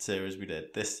first series we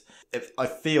did. I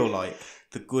feel like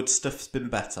the good stuff's been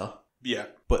better. Yeah.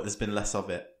 But there's been less of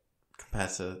it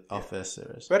compared to our first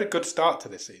series. We had a good start to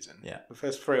this season. Yeah. The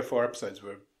first 3 or 4 episodes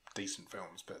were decent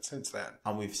films, but since then...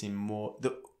 And we've seen more...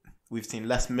 We've seen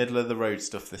less middle-of-the-road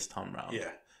stuff this time round.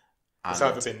 Yeah. It's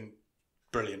either been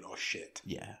brilliant or shit.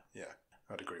 Yeah. Yeah,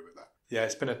 I'd agree with that. Yeah,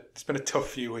 it's been a tough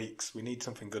few weeks. We need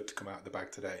something good to come out of the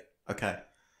bag today. Okay.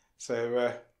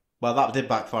 So... well, that did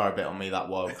backfire a bit on me, that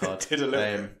wild card. It did a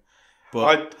little bit.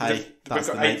 But, we've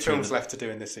got 8 films left to do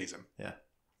in this season. Yeah.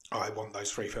 Oh, I want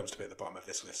those 3 films to be at the bottom of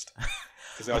this list.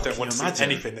 Because I don't want to see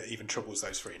anything that even troubles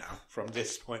those 3 now, from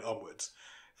this point onwards.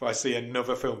 If I see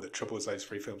another film that troubles those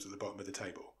 3 films at the bottom of the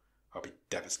table, I'll be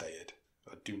devastated.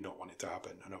 I do not want it to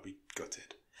happen, and I'll be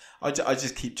gutted. I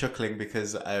just keep chuckling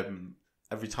because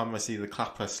every time I see the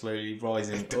clapper slowly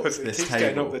rising up this table...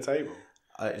 getting up the table.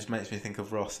 It just makes me think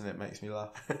of Ross, and it makes me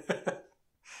laugh.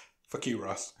 Fuck you,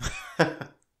 Ross.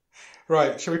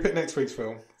 Right, shall we pick next week's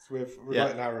film? We're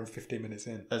like an hour and 15 minutes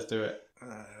in. Let's do it.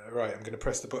 Right, I'm going to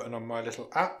press the button on my little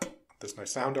app. There's no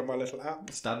sound on my little app.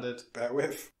 Standard. Bear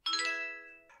with.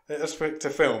 Let us pick a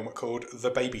film called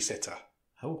The Babysitter.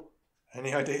 Oh.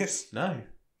 Any ideas? No.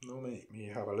 Let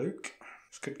me have a look.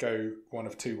 This could go one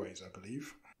of 2 ways, I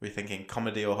believe. We're thinking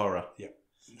comedy or horror? Yeah.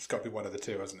 It's got to be one of the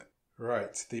 2, hasn't it?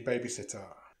 Right, The Babysitter.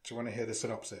 Do you want to hear the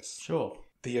synopsis? Sure.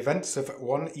 The events of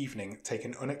one evening take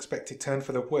an unexpected turn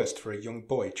for the worst for a young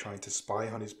boy trying to spy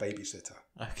on his babysitter.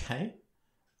 Okay.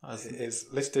 It is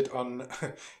listed on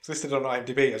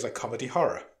IMDb as a comedy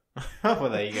horror. Well,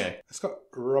 there you go. It's got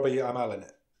Robbie Amell in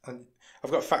it. And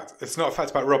I've got a fact. It's not a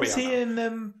fact about Robbie Amell. Was he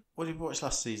in, what did we watch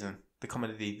last season? The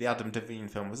comedy, the Adam Devine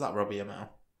film. Was that Robbie Amell?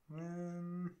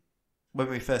 When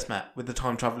we first met, with the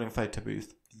time-travelling photo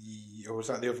booth. Or was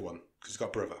that the other one? Because he's got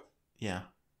a brother. Yeah.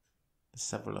 There's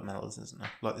several Amells, isn't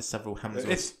there? Like there's several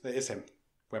Hemsworths. It is him.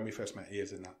 When we first met, he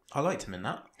is in that. I liked him in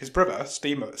that. His brother,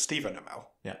 Stephen Amell,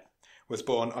 yeah, was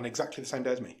born on exactly the same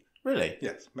day as me. Really?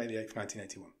 Yes, May the 8th,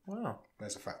 1981. Wow.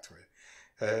 There's a fact for you.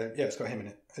 Yeah, it's got him in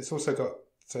it. It's also got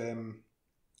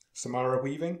Samara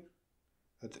Weaving.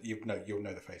 You'll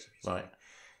know the face of him. Right.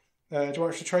 Do you want to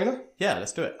watch the trailer? Yeah,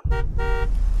 let's do it.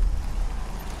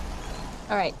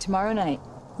 All right, tomorrow night,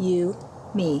 you,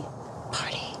 me,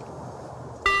 party.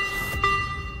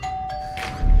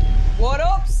 What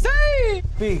up, say?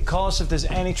 B, call us if there's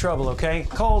any trouble, okay?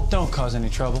 Cole, don't cause any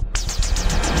trouble.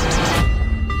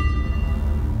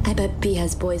 I bet B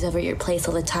has boys over at your place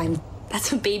all the time.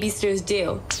 That's what babysitters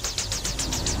do.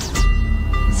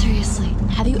 Seriously,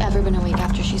 have you ever been awake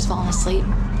after she's fallen asleep?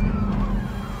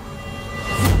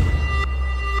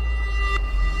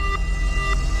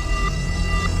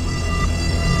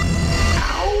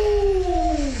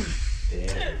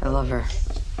 I love her.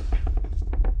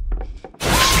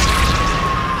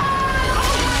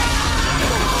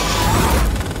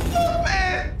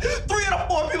 Man, 3 out of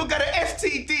 4 people got an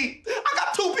STD. I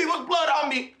got 2 people's blood on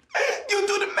me. You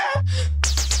do the math.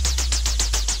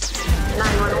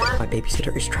 911. My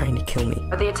babysitter is trying to kill me.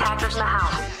 Are the attackers in the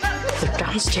house? They're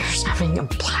downstairs having a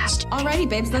blast. Alrighty,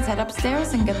 babes, let's head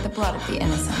upstairs and get the blood of the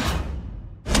innocent.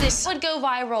 This would go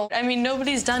viral. I mean,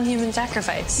 nobody's done human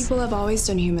sacrifice. People have always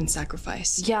done human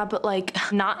sacrifice. Yeah, but like,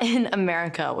 not in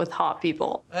America with hot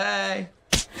people. Hey.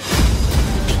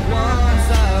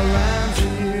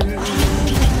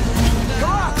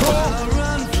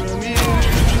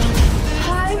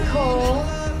 Hi, Cole.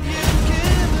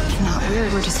 Not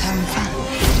weird, we're just having fun.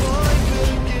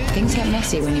 Things get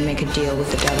messy when you make a deal with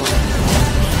the devil.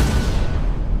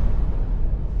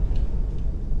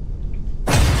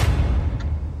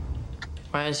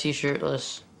 Why is he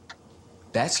shirtless?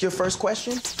 That's your first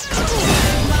question?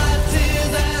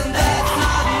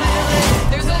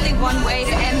 There's only one way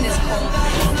to end this, Cole.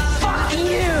 Fuck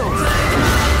you!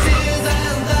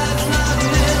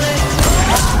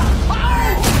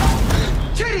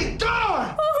 Kitty,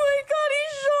 darn! Oh my god, he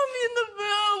shot me in the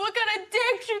boob! What kind of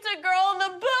dick shoots a girl in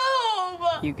the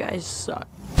boob? You guys suck.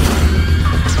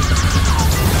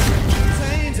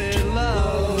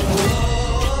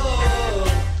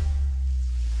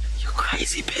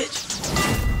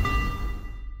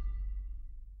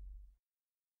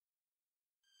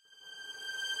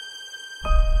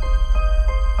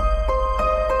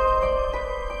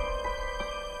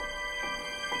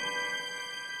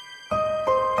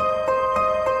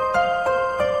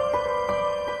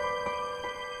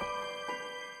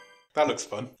 That looks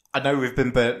fun. I know we've been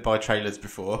burnt by trailers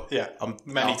before. Yeah,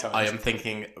 many times. I am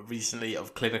thinking recently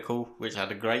of Clinical, which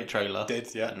had a great trailer.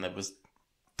 Did, yeah. And it was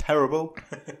terrible.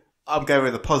 I'm going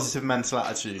with a positive mental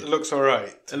attitude. It looks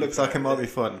alright. It looks like it might be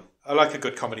fun. I like a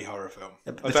good comedy horror film.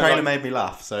 Yeah, the trailer made me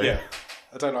laugh, so... Yeah.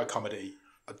 I don't like comedy.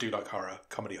 I do like horror.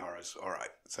 Comedy horror's alright.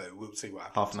 So we'll see what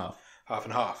happens. Half and half. Half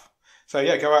and half. So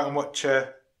yeah, go out and watch...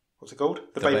 what's it called?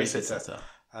 The Babysitter.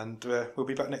 And we'll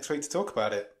be back next week to talk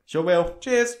about it. Sure will.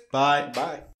 Cheers. Bye.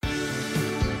 Bye.